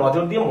করে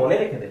নজর দিয়ে মনে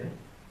রেখে দেবে,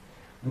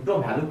 দুটো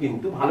ভ্যালু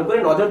কিন্তু ভালো করে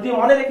নজর দিয়ে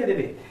মনে রেখে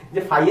দেবে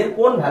যে ফাই এর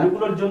কোন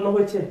ভ্যালুগুলোর জন্য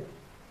হয়েছে।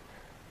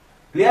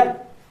 ক্লিয়ার?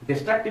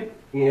 ডিস্ট্রাকটিভ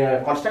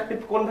কনস্ট্রাকটিভ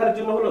কোন ভ্যালুর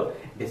জন্য হলো,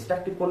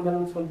 ডিস্ট্রাকটিভ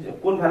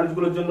কোন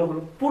ভ্যালুগুলোর জন্য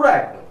হলো, পুরো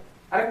একদম।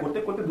 আরে করতে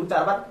করতে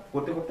 2-4 বার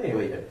করতে করতে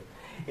হয়ে যাবে।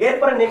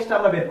 এরপরে নেক্সট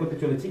আমরা বের করতে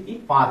চলেছি কি?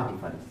 Path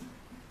difference.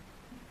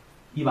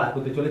 কি বার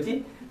করতে চলেছি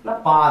না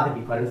পাথ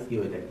ডিফারেন্স কি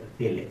হয়ে থাকে?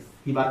 Del x.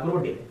 কি বার করব?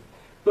 Del x.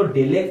 তো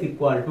ডেল এক্স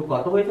ইকুয়াল টু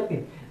কত হয়ে থাকে?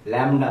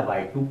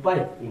 λ/2 পাই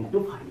ইনটু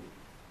ফাই।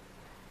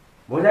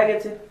 বোঝা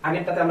গেছে?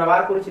 আগেরটাতে আমরা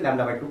বার করেছি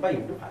λ/2 পাই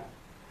ইনটু ফাই।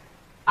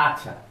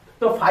 আচ্ছা,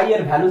 তো ফাই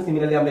এর ভ্যালু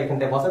সিমিলারলি আমরা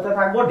এখানটায় বসাতে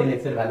থাকবো, ডেল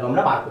এক্স এর ভ্যালু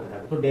আমরা বার করতে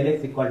থাকবো। তো ডেল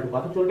এক্স ইকুয়াল টু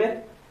কত চলবে?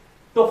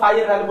 তো ফাই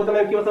এর ভ্যালু প্রথমে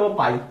কি বসাবো?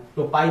 পাই।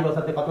 তো পাই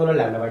বসাতে কত হলো?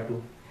 λ/2।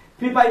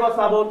 3 পাই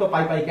বসাবো, তো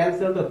পাই পাই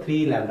ক্যান্সেল, তো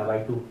 3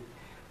 λ/2।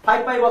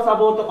 5 পাই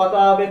বসাবো, তো কত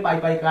হবে? পাই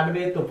পাই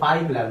কাটবে, তো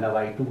 5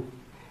 λ/2।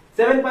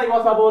 7 পাই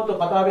বসাবো, তো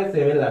কত হবে?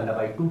 7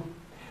 λ/2।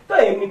 তো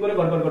এমনি করে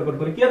গড়গড় গড়গড়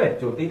করে কি হবে?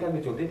 চলতেই থাকবে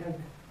চলতেই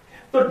থাকবে।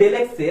 তো ডেল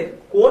এক্স এর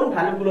কোন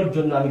ভ্যালুগুলোর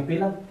জন্য আমি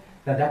পেলাম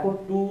না? দেখো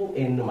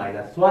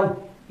 2n-1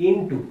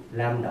 ইনটু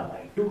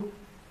λ/2,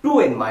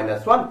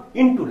 2n-1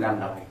 ইনটু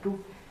λ/2।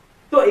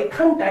 তো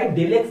এখানটায়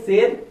ডেল এক্স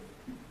এর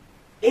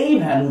এই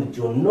ভ্যালুর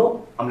জন্য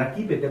আমরা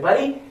কি পেতে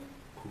পারি?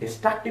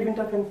 Destructive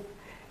interference.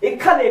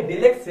 এখানে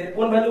ডেল এক্স এর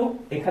কোন ভ্যালু?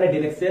 এখানে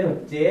ডেল এক্স এর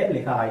হচ্ছে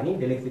লেখা হয়নি,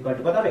 ডেল এক্স ইকুয়াল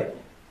টু কত হবে?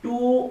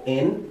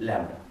 2n λ।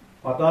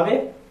 কত হবে?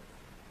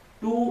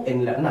 2n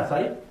λ, না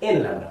সরি n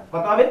λ।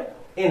 কত হবে?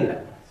 n λ,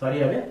 সরি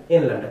হবে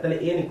n λ। তাহলে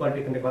n ইকুয়াল টু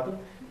এখানে কত?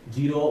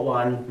 0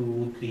 1 2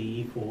 3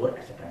 4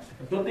 এটসেট্রা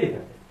এটসেট্রা চলতেই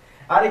থাকবে।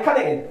 আর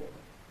এখানে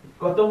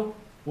কত?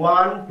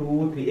 1 2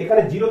 3,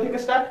 এখানে 0 থেকে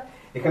স্টার্ট,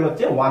 এখানে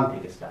হচ্ছে 1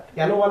 থেকে স্টার্ট।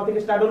 কেন 1 থেকে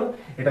স্টার্ট হলো?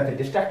 এটা হচ্ছে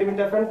ডিস্ট্রাকটিভ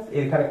ইন্টারফারেন্স।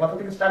 এখানে কত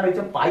থেকে স্টার্ট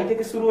হয়েছে? পাই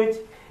থেকে শুরু হয়েছে।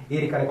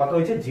 এর এখানে কত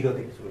হয়েছে? 0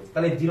 থেকে শুরু হয়েছে।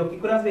 তাহলে 0 কি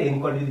করে আসবে? n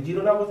ইকুয়াল যদি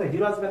 0 না বসে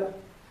 0 আসবে না,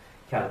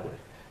 খেয়াল করে।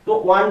 তো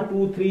 1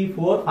 2 3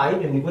 4 5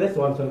 এমনি করে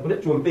সমান সমান করে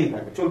চলতেই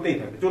থাকবে চলতেই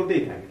থাকবে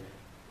চলতেই থাকবে।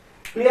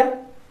 ক্লিয়ার?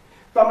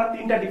 তো আমরা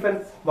তিনটা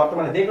ডিফারেন্স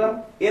বর্তমানে দেখলাম।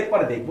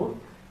 এরপরে দেখব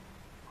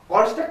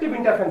কনস্ট্রাকটিভ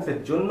ইন্টারফারেন্সের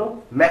জন্য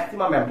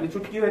ম্যাক্সিমাম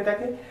অ্যামপ্লিটিউড কি হয়ে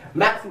থাকে,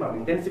 ম্যাক্সিমাম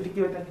ইন্টেন্সিটি কি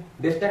হয়ে থাকে।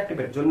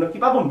 ডিস্ট্রাকটিভের জন্য কি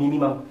পাবো?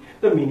 মিনিমাম।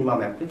 তো minimum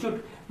amplitude,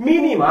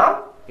 minimum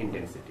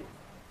intensity.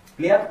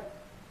 Clear?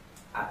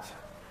 আচ্ছা,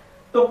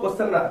 তো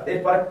কোশ্চেন না,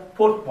 এরপরে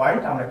ফোর্থ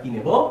পয়েন্ট আমরা কি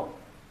নেব?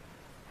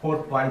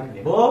 ফোর্থ পয়েন্ট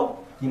নেব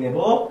কি নেব?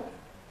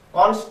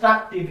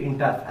 Constructive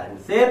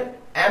ইন্টারফারেন্সের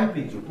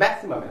amplitude,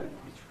 maximum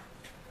amplitude.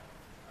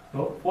 তো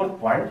ফোর্থ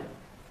পয়েন্ট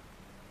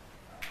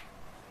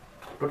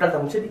টোটালটা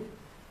মুছে দিই।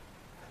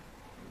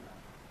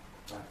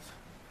 আচ্ছা,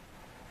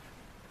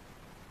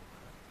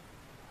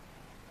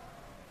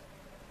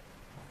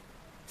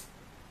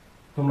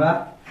 তোমরা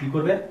কি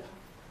করবে?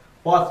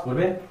 পজ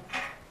করবে,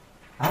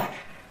 হ্যাঁ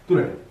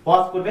তুলে নেবে,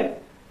 পজ করবে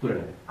তুলে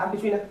নেবে, আর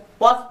কিছুই না।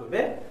 পজ করবে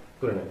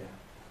তুলে নেবে,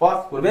 পজ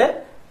করবে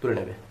তুলে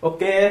নেবে।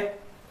 ওকে,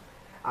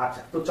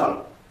 আচ্ছা, তো চলো,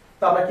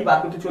 তো আমরা কি বার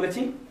করতে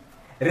চলেছি?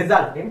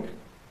 Resultant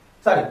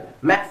sorry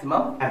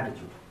maximum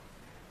amplitude.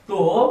 তো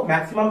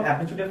ম্যাক্সিমাম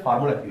অ্যামপ্লিটিউডের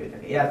ফর্মুলা কি হয়ে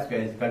থাকে? a² =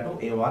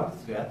 a1²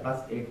 +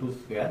 a2²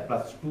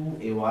 +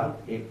 2a1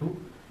 a2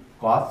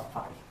 cos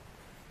 ∅।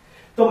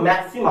 তো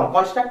ম্যাক্সিমাম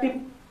কনস্ট্রাকটিভ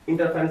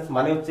ইন্টারফারেন্স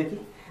মানে হচ্ছে কি?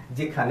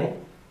 যেখানে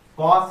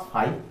cos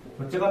phi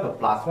হচ্ছে কত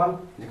 +1,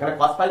 যেখানে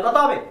cos phi কত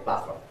হবে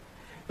 +1।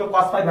 তো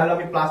cos phi ভ্যালু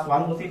আমি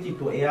 +1 বসিয়েছি,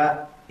 তো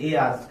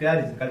ar স্কয়ার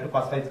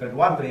cos phi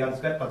 1, তো a1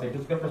 square a2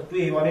 square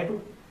 2a1 a2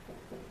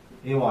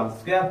 a1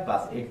 square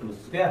a2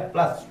 square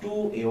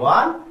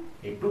 2a1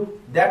 a2,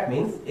 that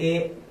means a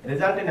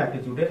resultant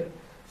অ্যামপ্লিটিউডের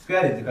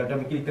square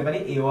আমি কি লিখতে পারি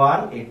a1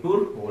 a2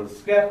 এর হোল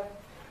স্কয়ার।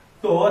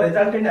 তো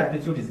রেজাল্টেন্ট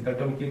অ্যামপ্লিটিউড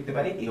আমি কি লিখতে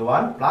পারি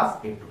a1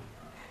 a2।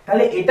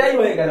 তাহলে এটাই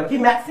হয়ে গেল কি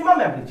ম্যাক্সিমাম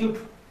অ্যামপ্লিটিউড,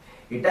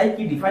 এটাই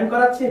কি ডিফাইন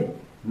করাচ্ছে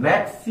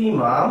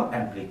ম্যাক্সিমাম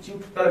অ্যামপ্লিটিউড।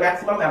 তাহলে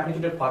ম্যাক্সিমাম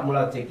অ্যামপ্লিটিউডের ফর্মুলা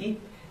হচ্ছে কি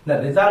না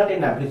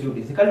resultant amplitude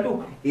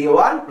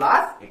a1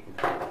 a2,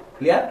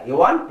 clear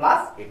a1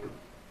 a2,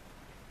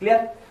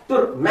 clear. তো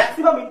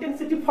ম্যাক্সিমাম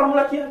ইন্টেন্সিটি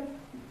ফর্মুলা কি হয়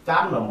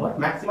 4 নম্বর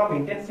ম্যাক্সিমাম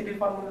ইন্টেন্সিটির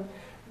ফর্মুলা।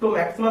 তো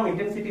ম্যাক্সিমাম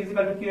ইন্টেন্সিটি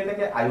কি হয়ে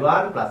থাকে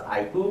i1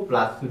 i2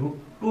 √2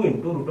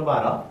 *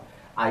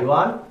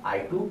 √i1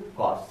 i2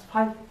 cos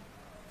phi,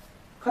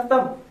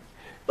 খতম।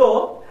 তো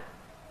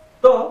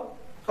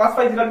cos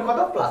phi কত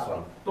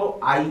 +1, তো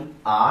ir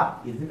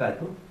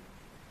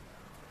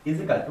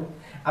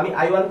আমি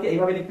i1 কে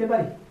এইভাবে লিখতে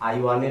পারি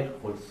i1 এর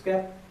হোল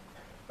স্কয়ার।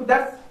 তো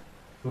দ্যাটস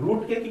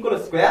রুট কে কি করলো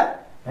স্কয়ার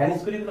ভ্যানিশ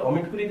করে দিল,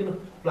 ওমিট করে দিল,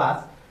 প্লাস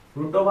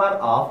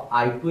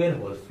 √i2 এর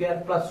whole square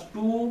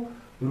 2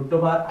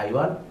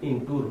 √i1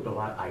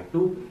 √i2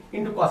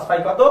 cos phi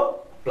কত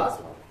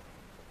 +1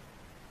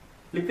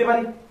 লিখতে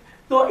পারি।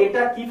 তো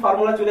এটা কি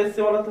ফর্মুলা চলে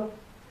এসেছে বলো তো,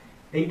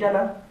 এইটা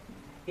না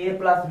a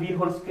 + b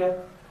হোল স্কয়ার,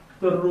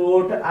 তো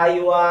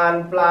 √i1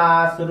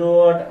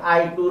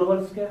 √i2 এর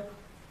হোল স্কয়ার।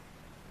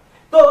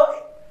 তো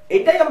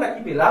এটাই আমরা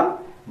কি পেলাম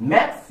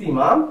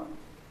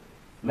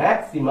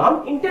ম্যাক্সিমাম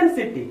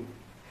ইন্টেন্সিটি।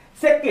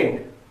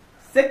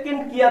 সেকেন্ড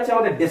কি আছে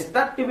আমাদের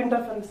ডিস্ট্রাকটিভ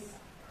ইন্টারফারেন্স,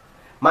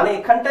 মানে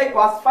এখানটায়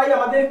cos phi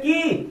আমাদের কি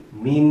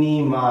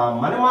মিনিমাম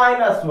মানে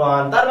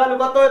 -1, তার ভ্যালু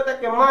কত হয়ে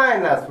থাকে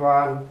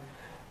 -1।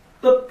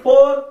 তো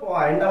 4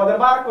 পয়েন্ট আমাদের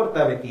বার করতে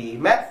হবে কি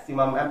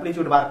ম্যাক্সিমাম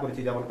অ্যামপ্লিটিউড বার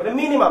করেছি যেমন করে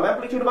মিনিমাম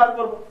অ্যামপ্লিটিউড বার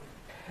করব।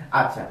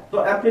 আচ্ছা, তো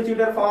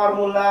অ্যামপ্লিটিউডের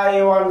formula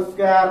a1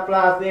 square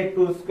a2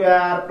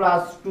 square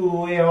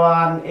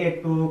 2a1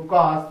 a2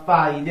 cos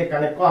phi,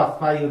 যেখানে cos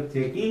phi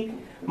হচ্ছে কি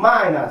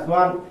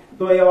 -1,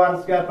 তো a1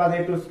 square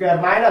a2 square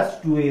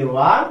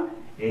 -2a1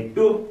 a2,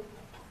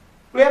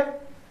 clear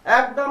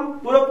একদম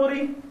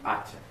পুরোপুরি।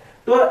 আচ্ছা,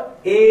 তো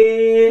a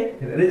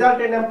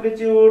রেজাল্টেন্ট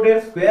অ্যামপ্লিটিউড এর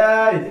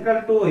square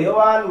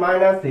a1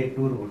 a2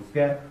 root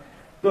square,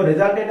 তো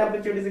রেজাল্টেন্ট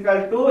অ্যামপ্লিটিউড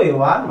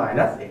a1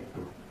 a2।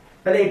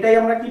 তাহলে এটাই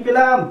আমরা কি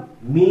পেলাম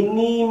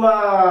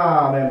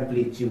মিনিমাম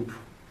অ্যামপ্লিটিউড,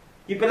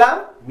 কি পেলাম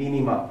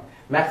মিনিমাম,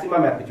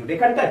 ম্যাক্সিমাম অ্যামপ্লিটিউড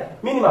এখানটায়,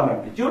 মিনিমাম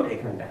অ্যামপ্লিটিউড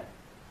এখানটায়।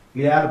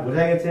 ক্লিয়ার,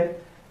 বোঝা গেছে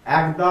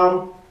একদম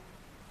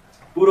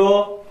পুরো।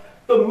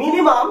 তো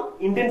মিনিমাম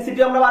ইন্টেন্সিটি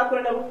আমরা বার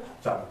করে নেব।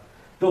 চলো,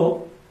 তো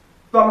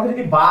আমাকে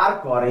যদি বার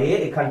করে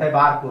এখানটায়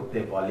বার করতে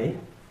বলে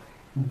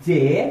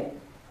যে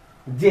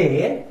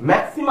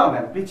ম্যাক্সিমাম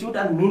অ্যামপ্লিটিউড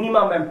আর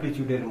মিনিমাম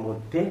অ্যামপ্লিটিউডের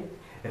মধ্যে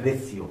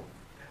রেশিও,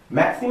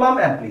 ম্যাক্সিমাম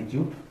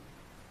অ্যামপ্লিটিউড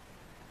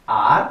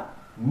আর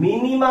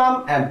মিনিমাম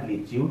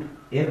অ্যামপ্লিটিউড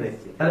এর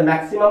রেশিও। তাহলে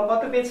ম্যাক্সিমাম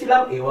কত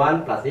পেয়েছিলাম a1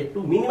 a2,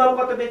 মিনিমাম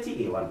কত পেয়েছি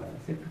a1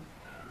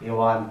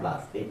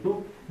 a2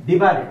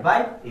 divided by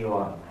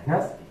a1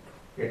 a2।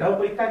 এটাও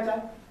পরীক্ষায় চাই,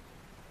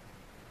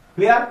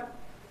 ক্লিয়ার,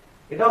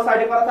 এটাও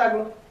সাইডে করা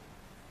থাকলো।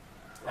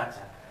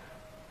 আচ্ছা,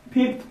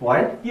 ফিফথ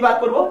পয়েন্ট কি বার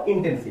করব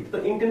ইন্টেন্সিটি। তো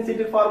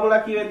ইন্টেন্সিটির ফর্মুলা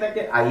কি হয়ে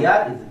থাকে IR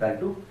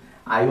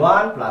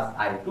i1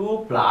 i2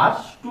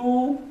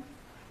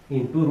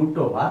 2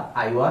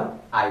 √i1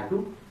 i2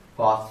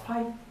 cos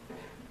phi।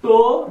 তো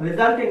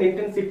রেজাল্টেন্ট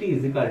ইন্টেন্সিটি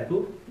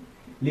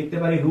লিখতে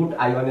পারি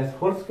 √i1 এর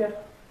হোল স্কয়ার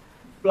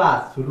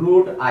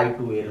 √i2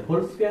 এর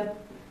whole square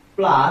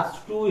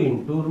 2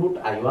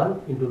 √i1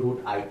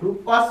 √i2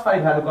 cos phi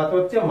value কত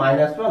হচ্ছে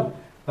 -1,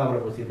 তো আমরা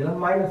বসিয়ে দিলাম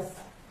মাইনাস।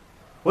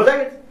 বোঝা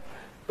গেছে?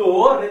 তো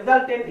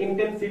রেজাল্টেন্ট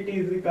ইন্টেন্সিটি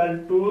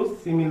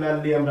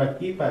সিমিলারলি আমরা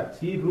কি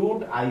পাচ্ছি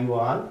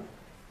 √i1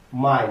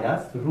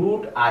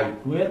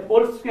 √i2 এর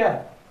হোল স্কয়ার।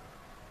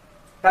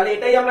 তাহলে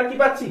এটাই আমরা কি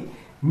পাচ্ছি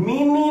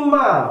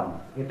মিনিমাম,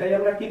 এটাই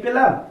আমরা কি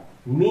পেলাম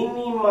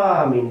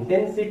মিনিমাম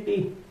ইন্টেন্সিটি।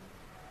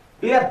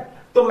 ক্লিয়ার?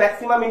 তো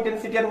ম্যাক্সিমাম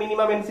ইন্টেন্সিটি আর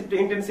মিনিমাম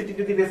ইন্টেন্সিটি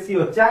যদি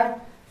রেশিও চাই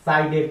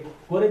সাইডে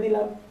করে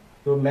দিলাম,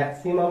 তো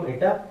ম্যাক্সিমাম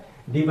এটা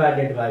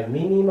ডিভাইডেড বাই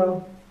মিনিমাম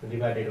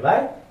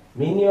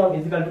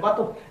কত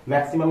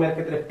ম্যাক্সিমাম এর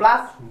ক্ষেত্রে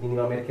প্লাস,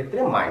 মিনিমাম এর ক্ষেত্রে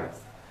মাইনাস।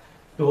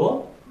 তো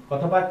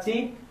কত পাচ্ছি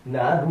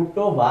না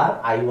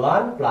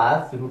 √i1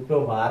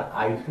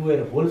 √i2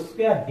 এর whole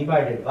square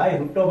divided by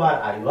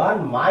 √i1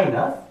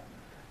 minus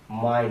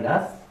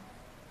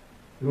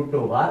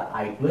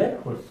 √i2 এর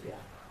হোল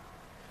স্কয়ার।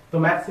 তো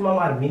ম্যাক্সিমাম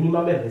আর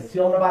মিনিমাম এর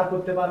রেশিও আমরা বার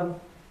করতে পারবো।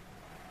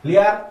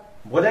 ক্লিয়ার?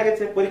 বোঝা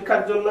গেছে?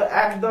 পরীক্ষার জন্য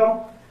একদম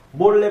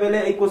বোর্ড লেভেলে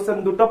এই কোশ্চেন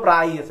দুটো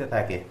প্রায় এসে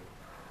থাকে।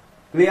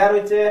 ক্লিয়ার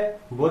হয়েছে?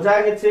 বোঝা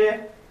গেছে?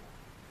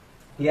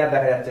 ক্লিয়ার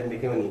দেখা যাচ্ছে, আমি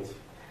দেখেও নিয়েছি।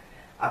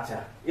 আচ্ছা,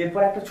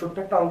 এরপর একটা ছোট্ট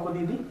একটা অঙ্ক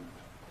দিয়ে দিই,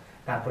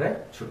 তারপরে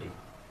ছুটি।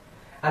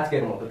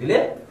 আজকের মতো দিলে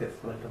শেষ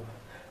করে দেব।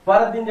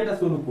 পরের দিন যেটা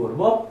শুরু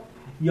করব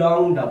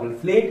ইয়ং ডাবল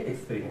স্লিট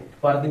এক্সপেরিমেন্ট।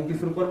 পরের দিন কি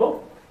শুরু করব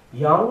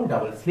young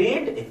double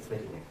slit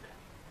experiment.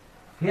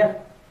 Clear?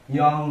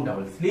 Young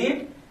double slit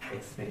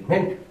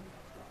experiment.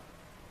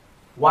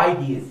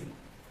 ওয়াইডিএসি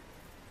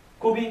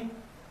খুবই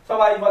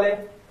সবাই বলে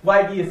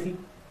ওয়াইডিএসি,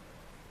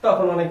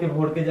 তখন অনেকে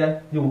ভড়কে যায়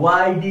যে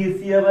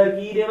ওয়াইডিএসি আবার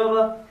কি রে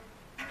বাবা,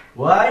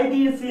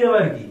 ওয়াইডিএসি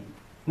আবার কি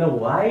না,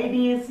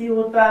 ওয়াইডিএসি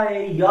होता है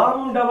यंग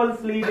डबल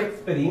स्लिट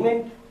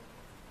एक्सपेरिमेंट।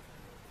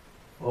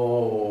 ও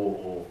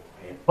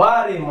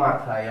এবারে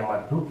মাথায় আমার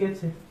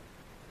ঢুকেছে,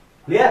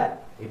 ক্লিয়ার,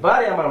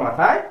 এবারে আমার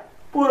মাথায়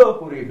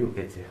পুরোপুরি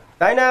ঢুকেছে,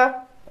 তাই না?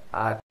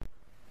 আর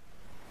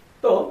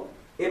তো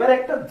এবারে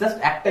একটা জাস্ট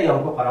একটাই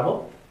অঙ্ক করাবো,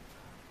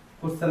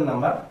 কোশ্চেন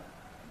নাম্বার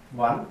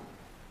 1।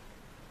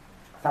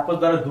 সাপোজ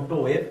ধরো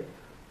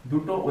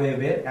দুটো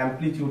ওয়েভের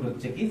অ্যামপ্লিটিউড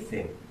হচ্ছে কি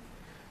সেম,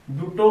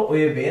 দুটো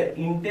ওয়েভের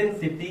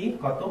ইন্টেন্সিটি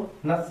কত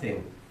না সেম,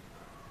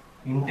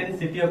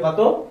 ইন্টেন্সিটিও কত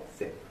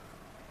সেম।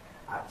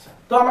 আচ্ছা,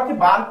 তো আমাকে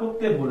বার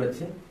করতে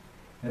বলেছে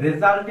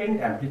resultant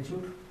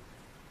amplitude,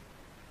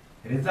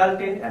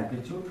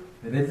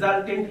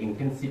 resultant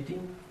intensity,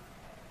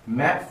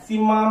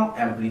 maximum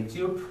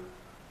amplitude,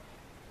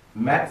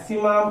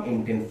 maximum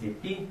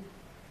intensity,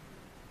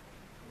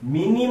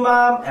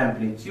 minimum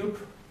amplitude,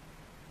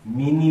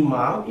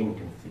 minimum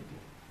intensity.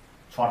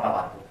 6টা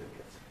বার করতে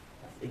দিয়েছে,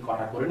 এই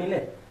কটা করে নিলে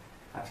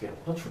আজকে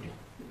কত ছুটি,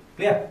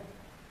 ক্লিয়ার?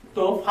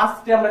 তো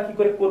ফার্স্টে আমরা কি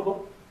করে করব,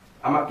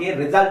 আমাকে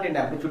রেজাল্টেন্ট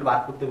অ্যামপ্লিটিউড বার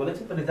করতে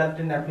বলেছে। তো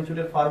রেজাল্টেন্ট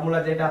অ্যামপ্লিটিউডের ফর্মুলা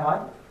যেটা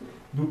হয়,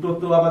 দুটো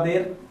তো আমাদের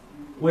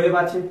ওয়েভ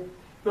আছে,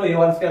 তো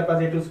a1 square plus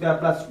a2 square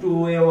plus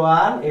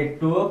 2a1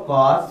 a2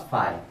 cos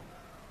phi,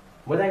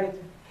 বোঝা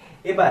গেছে?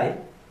 এবারে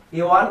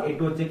a1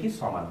 a2 হচ্ছে কি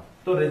সমান,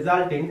 তো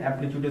resultant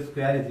amplitude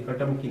square is equal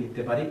to আমি কি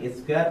লিখতে পারি, a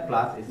square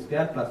plus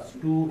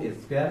 2a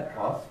square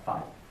cos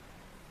phi,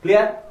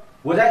 clear,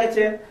 বোঝা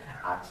গেছে?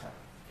 আচ্ছা,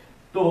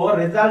 তো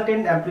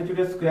resultant amplitude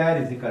square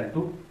is equal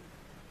to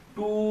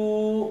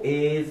 2a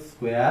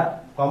square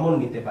common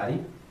নিতে পারি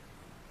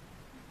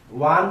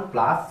 1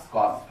 plus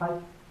cos phi,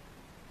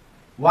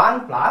 1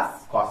 plus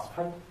cos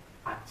phi।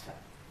 আচ্ছা,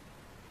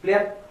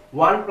 ক্লিয়ার?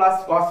 1 প্লাস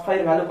cos phi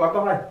এর ভ্যালু কত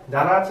হয়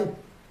জানা আছে?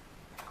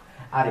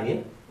 আরে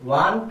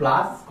 1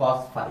 প্লাস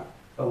cos phi,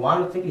 তো 1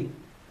 হচ্ছে কি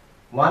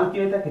 1 কি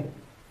হয়ে থাকে,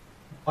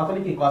 কত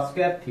লিখি cos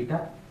স্কয়ার থিটা।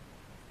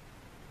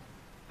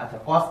 আচ্ছা,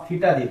 cos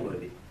থিটা দিয়ে করে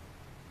দিই,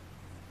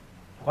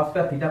 cos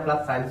square theta plus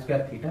sin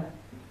square theta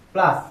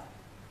plus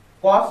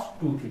cos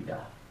 2 theta,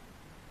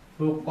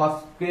 তো cos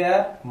square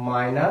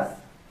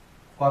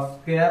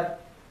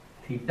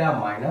theta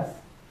minus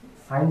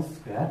sin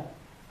square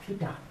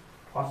theta,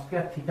 cos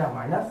square theta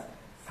minus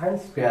sin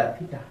square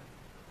theta,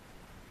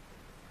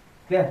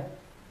 clear?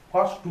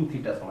 cos 2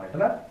 theta সমান এটা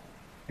না,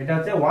 এটা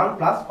হচ্ছে 1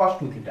 প্লাস cos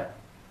 2 থিটা।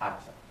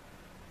 আচ্ছা,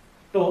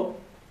 তো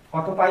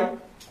কত পাই,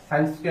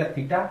 sin স্কয়ার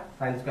থিটা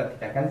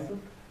ক্যান্সেল,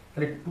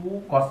 তাহলে 2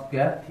 cos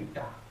square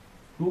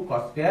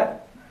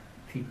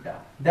theta,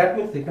 that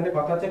means এখানে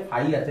কত আছে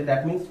phi আছে,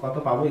 দ্যাট মিন্স কত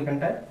পাবো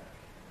এখানটায়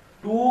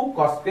 2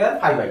 cos স্কয়ার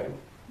phi বাই 2,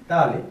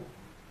 তাহলে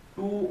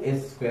 2a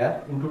square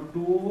into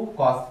 2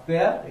 cos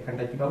square,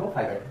 এখানটায় কি পাবো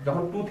phi বাই 2,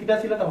 যখন 2 থিটা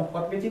ছিল তখন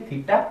কত পেয়েছি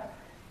থিটা,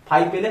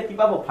 phi পেলে কি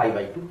পাবো phi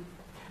বাই 2।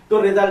 তো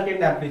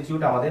রেজাল্টেন্ট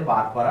অ্যামপ্লিটিউড আমাদের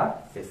বার করা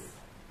শেষ।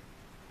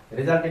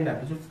 রেজাল্টেন্ট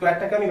অ্যামপ্লিটিউড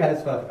স্কয়ারটাকে আমি ভ্যানিশ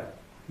করাতে পারি,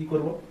 কি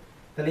করব,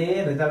 তাহলে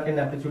resultant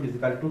amplitude is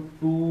equal to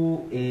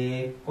 2a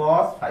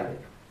cos phi by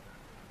 2,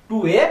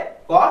 2a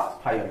cos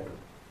phi by 2।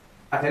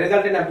 আচ্ছা,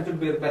 রেজাল্টেন্ট অ্যামপ্লিটিউড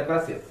বের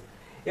করা শেষ।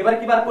 এবার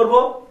কি বার করব,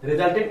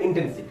 রেজাল্টেন্ট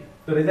ইন্টেন্সিটি।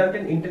 তো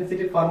রেজাল্টেন্ট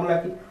ইন্টেন্সিটির ফর্মুলা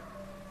কি,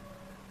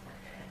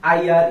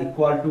 IR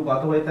ইকুয়াল টু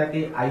কত হয়ে থাকে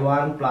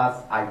I1 plus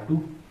I2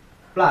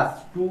 plus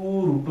 2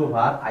 root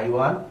over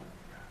I1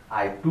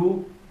 I2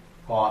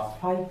 cos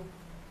phi,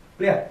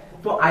 clear?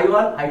 তো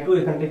I1 I2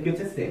 এখান থেকে কি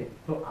হচ্ছে সেম,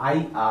 তো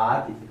IR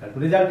is equal to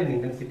resultant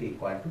intensity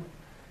equal to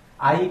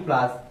I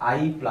plus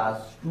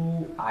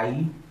 2I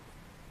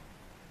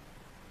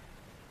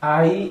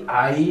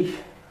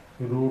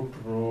root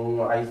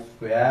I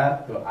square,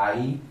 তো I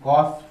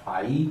cos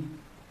phi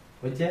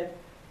হচ্ছে,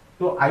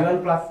 তো I1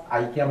 plus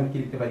I কে আমি কি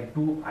লিখতে পারি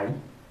 2I,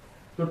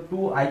 তো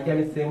 2I কে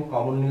আমি সেম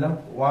কমন নিলাম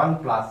 1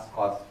 প্লাস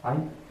cos phi,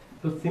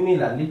 তো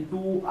similarly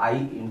 2I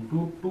into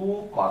 2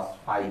 cos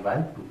phi by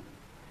 2,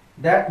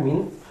 that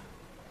means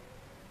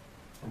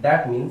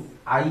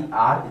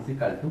IR is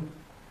equal to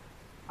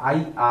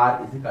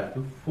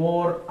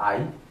 4I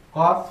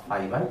cos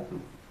phi by 2,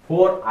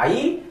 4I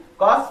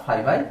cos phi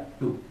by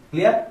 2,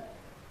 clear,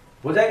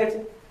 বোঝা গেছে?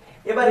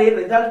 এবার এই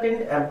রেজাল্টেন্ট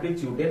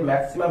অ্যামপ্লিটিউডের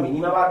ম্যাক্সিমা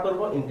মিনিমা বার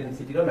করব,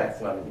 ইন্টেন্সিটিরও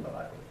maxima minima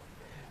বার করব।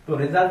 তো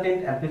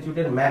resultant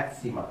অ্যামপ্লিটিউডের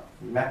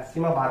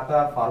maxima বার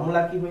করার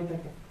formula কি হয়ে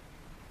থাকে,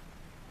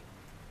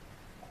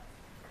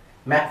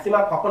 ম্যাক্সিমা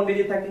কখন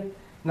বেরিয়ে থাকে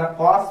না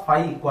cos phi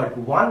ইকুয়াল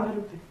টু 1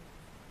 ভ্যালুতে,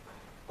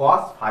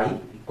 cos phi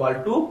ইকুয়াল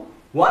টু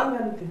 1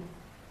 ভ্যালুতে।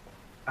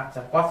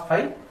 আচ্ছা, cos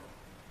phi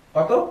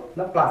কত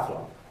না প্লাস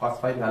 1, cos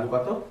phi ভ্যালু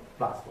কত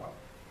প্লাস 1,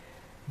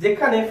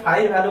 যেখানে phi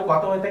ভ্যালু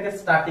কত হয়ে থাকে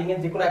স্টার্টিং এ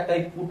যে কোনো একটা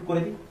পুট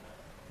করে দিই,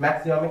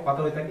 ম্যাক্সিমামে কত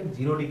হয়ে থাকে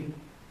 0 ডিগ্রি,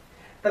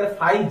 তাহলে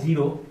phi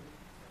 0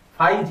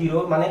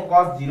 মানে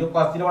cos 0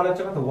 মানে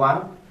হচ্ছে কত 1,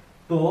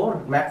 তো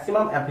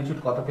ম্যাক্সিমাম অ্যামপ্লিটিউড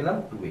কত পেলাম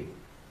 2a,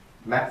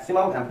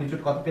 ম্যাক্সিমাম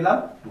অ্যামপ্লিটিউড কত পেলাম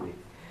 2a।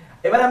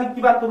 এবার আমি কি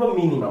বার করব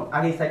মিনিমাম,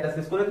 আগে এই সাইডটা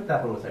শেষ করে দিই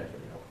তারপর ওই সাইড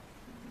চলে যাব।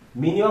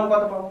 মিনিমাম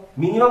কত পাবো?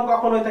 মিনিমাম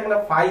কখন হয়ে থাকে না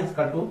phi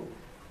equal to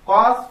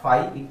cos phi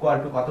equal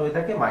to কত হয়ে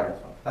থাকে -1।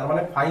 তার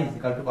মানে ফাই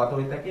ইকুয়াল টু কত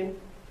হয়ে থাকে,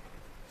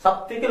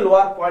 সবথেকে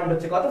লোয়ার পয়েন্ট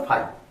হচ্ছে কত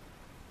ফাই।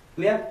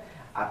 ক্লিয়ার?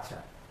 আচ্ছা,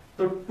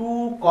 তো 2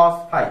 cos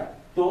ফাই,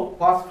 তো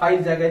cos ফাই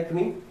এর জায়গায়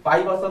তুমি পাই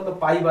বসাও, তো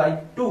পাই বাই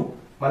 2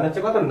 মানে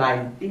হচ্ছে কত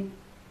 90।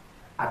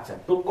 আচ্ছা,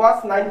 তো cos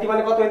 90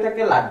 মানে কত হয়ে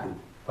থাকে লাড্ডু,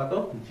 কত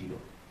 0।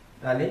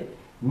 তাহলে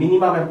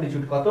মিনিমাম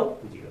অ্যামপ্লিটিউড কত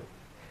 0।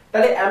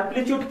 তাহলে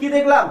অ্যামপ্লিটিউড কি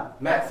দেখলাম,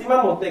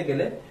 ম্যাক্সিমাম হতে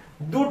গেলে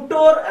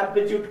দুটোর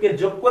অ্যামপ্লিটিউড কে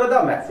যোগ করে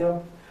দাও ম্যাক্সিমাম,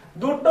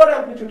 দুটোর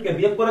অ্যামপ্লিটিউড কে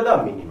বিয়োগ করে দাও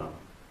মিনিমাম।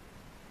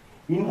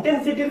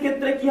 ইন্টেনসিটির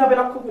ক্ষেত্রে কি হবে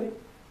লক্ষ্য করি,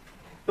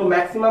 তো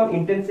ম্যাক্সিমাম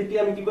ইন্টেনসিটি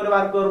আমি কি করে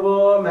বার করব,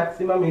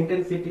 ম্যাক্সিমাম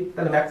ইন্টেনসিটি,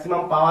 তাহলে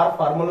ম্যাক্সিমাম পাওয়ার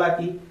ফর্মুলা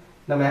কি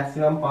না,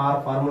 maximum power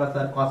formula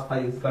sir cos phi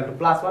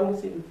 +1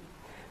 বসিয়ে দিই।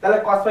 তাহলে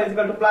cos ফাই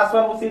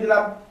 +1 বসিয়ে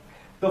দিলাম,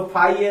 তো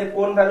ফাই এর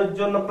কোন ভ্যালুর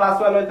জন্য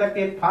 +1 হয়ে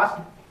থাকে, first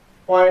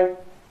point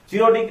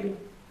 0 degree,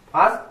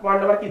 first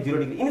point আবার কি 0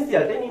 ডিগ্রি,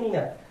 ইনিশিয়ালটাই নিনি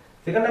না,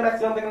 সেখানে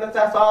ম্যাক্সিমাম দেখেন না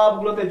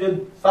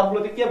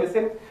সবগুলোতে কি হবে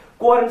সেম।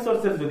 কোহেরেন্ট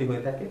সোর্সেস যদি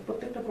হয়ে থাকে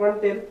প্রত্যেকটা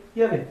পয়েন্টের কি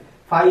হবে,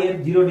 ফাই এর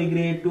 0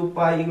 ডিগ্রি 2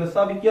 পাই এগুলো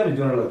সবই কি হবে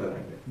জোরালো হতে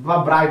থাকবে বা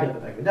ব্রাইট হতে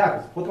থাকবে। যাক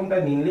প্রথমটা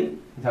নিলেই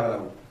ঝামেলা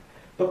হবে।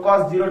 তো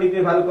cos 0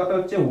 ডিগ্রির ভ্যালু কত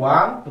হচ্ছে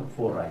 1, তো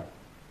 4i,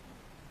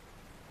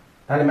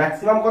 তাহলে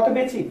ম্যাক্সিমাম কত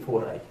পেয়েছি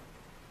 4i।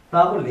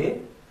 তাহলে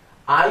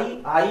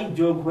i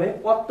যোগ হয়ে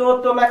কত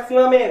হতো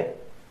ম্যাক্সিমামের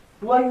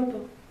 2i হতো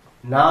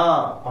না,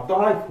 কত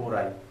হয়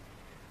 4i।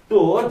 তো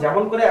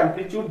যেমন করে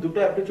অ্যামপ্লিটিউড, দুটো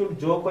অ্যামপ্লিটিউড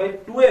যোগ হয়ে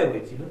 2a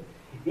হয়েছিল,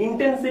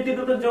 ইন্টেনসিটি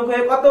দুটো যোগ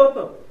হয়ে কত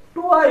হতো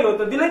 2i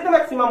হতো, দিলেই তো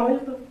ম্যাক্সিমাম হয়ে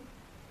যেত।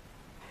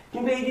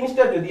 কিন্তু এই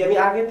জিনিসটা যদি আমি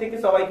আগে থেকে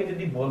সবাইকে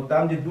যদি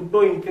বলতাম যে দুটো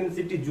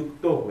ইন্টেনসিটি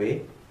যুক্ত হয়ে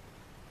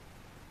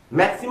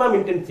ম্যাক্সিমাম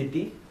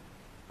ইন্টেনসিটি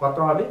কত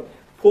হবে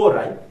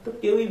 4i, তো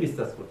কেউই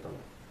বিশ্বাস করতো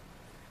না।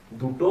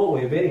 দুটো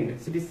ওয়েভের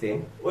ইন্টেনসিটি সেম,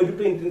 ওই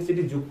দুটো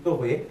ইন্টেনসিটি যুক্ত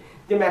হয়ে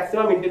যে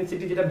ম্যাক্সিমাম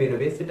ইন্টেনসিটি যেটা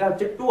বেরোবে সেটা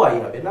হচ্ছে 2i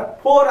হবে না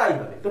 4i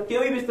হবে, তো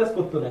কেউই বিশ্বাস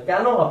করতো না।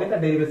 কেন হবে তা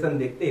ডেরিভেশন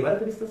দেখতে এবারে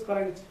তো বিশ্বাস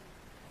করা গেছে।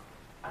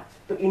 আচ্ছা,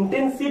 তো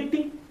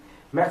ইন্টেনসিটি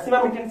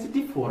ম্যাক্সিমাম ইন্টেনসিটি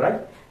 4i,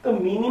 তো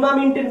মিনিমাম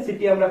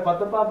ইন্টেনসিটি আমরা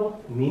কত পাবো,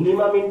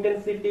 মিনিমাম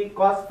ইন্টেনসিটি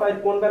cos ফাই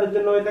কোন ভ্যালুর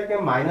জন্য হয়ে থাকে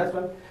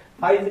 -1,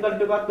 ফাই ইকুয়াল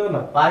টু কত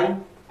না পাই,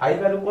 ফাই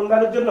ভ্যালু কোন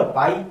ভ্যালুর জন্য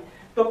পাই,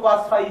 তো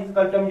cos ফাই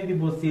ইকুয়াল টু আমি যদি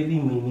বসিয়ে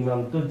দিই মিনিমাম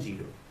তো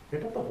 0,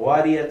 এটা তো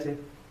হওয়ারই আছে।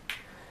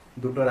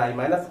 দুটোর i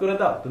মাইনাস করে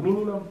দাও তো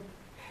মিনিমাম,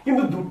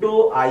 কিন্তু দুটো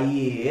i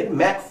এর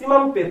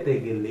ম্যাক্সিমাম পেতে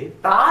গেলে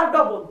তার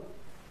ডাবল,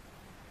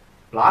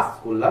 প্লাস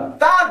করলাম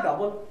তার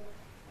ডাবল,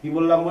 কি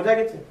বললাম বোঝা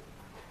গেছে।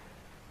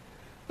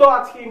 তো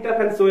আজকে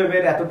ইন্টারফারেন্স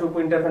ওয়েভের এতটুকু,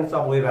 ইন্টারফারেন্স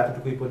অফ ওয়েভ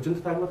এতটুকুই পর্যন্ত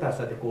থাকলো, তার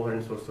সাথে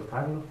কোহেরেন্ট সোর্সও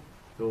থাকলো।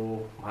 তো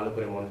ভালো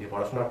করে মন দিয়ে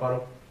পড়াশোনা করো,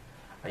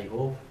 আই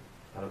হোপ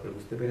ভালো করে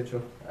বুঝতে পেরেছো।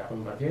 এখন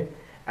বাজে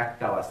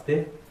 1টা বাজতে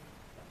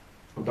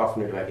 10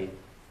 মিনিট বাকি,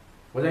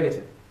 বোঝা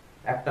গেছে,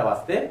 1টা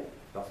বাজতে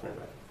 10 মিনিট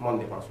বাকি, মন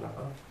দিয়ে পড়াশোনা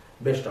করো।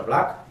 Best of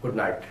luck, good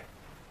night.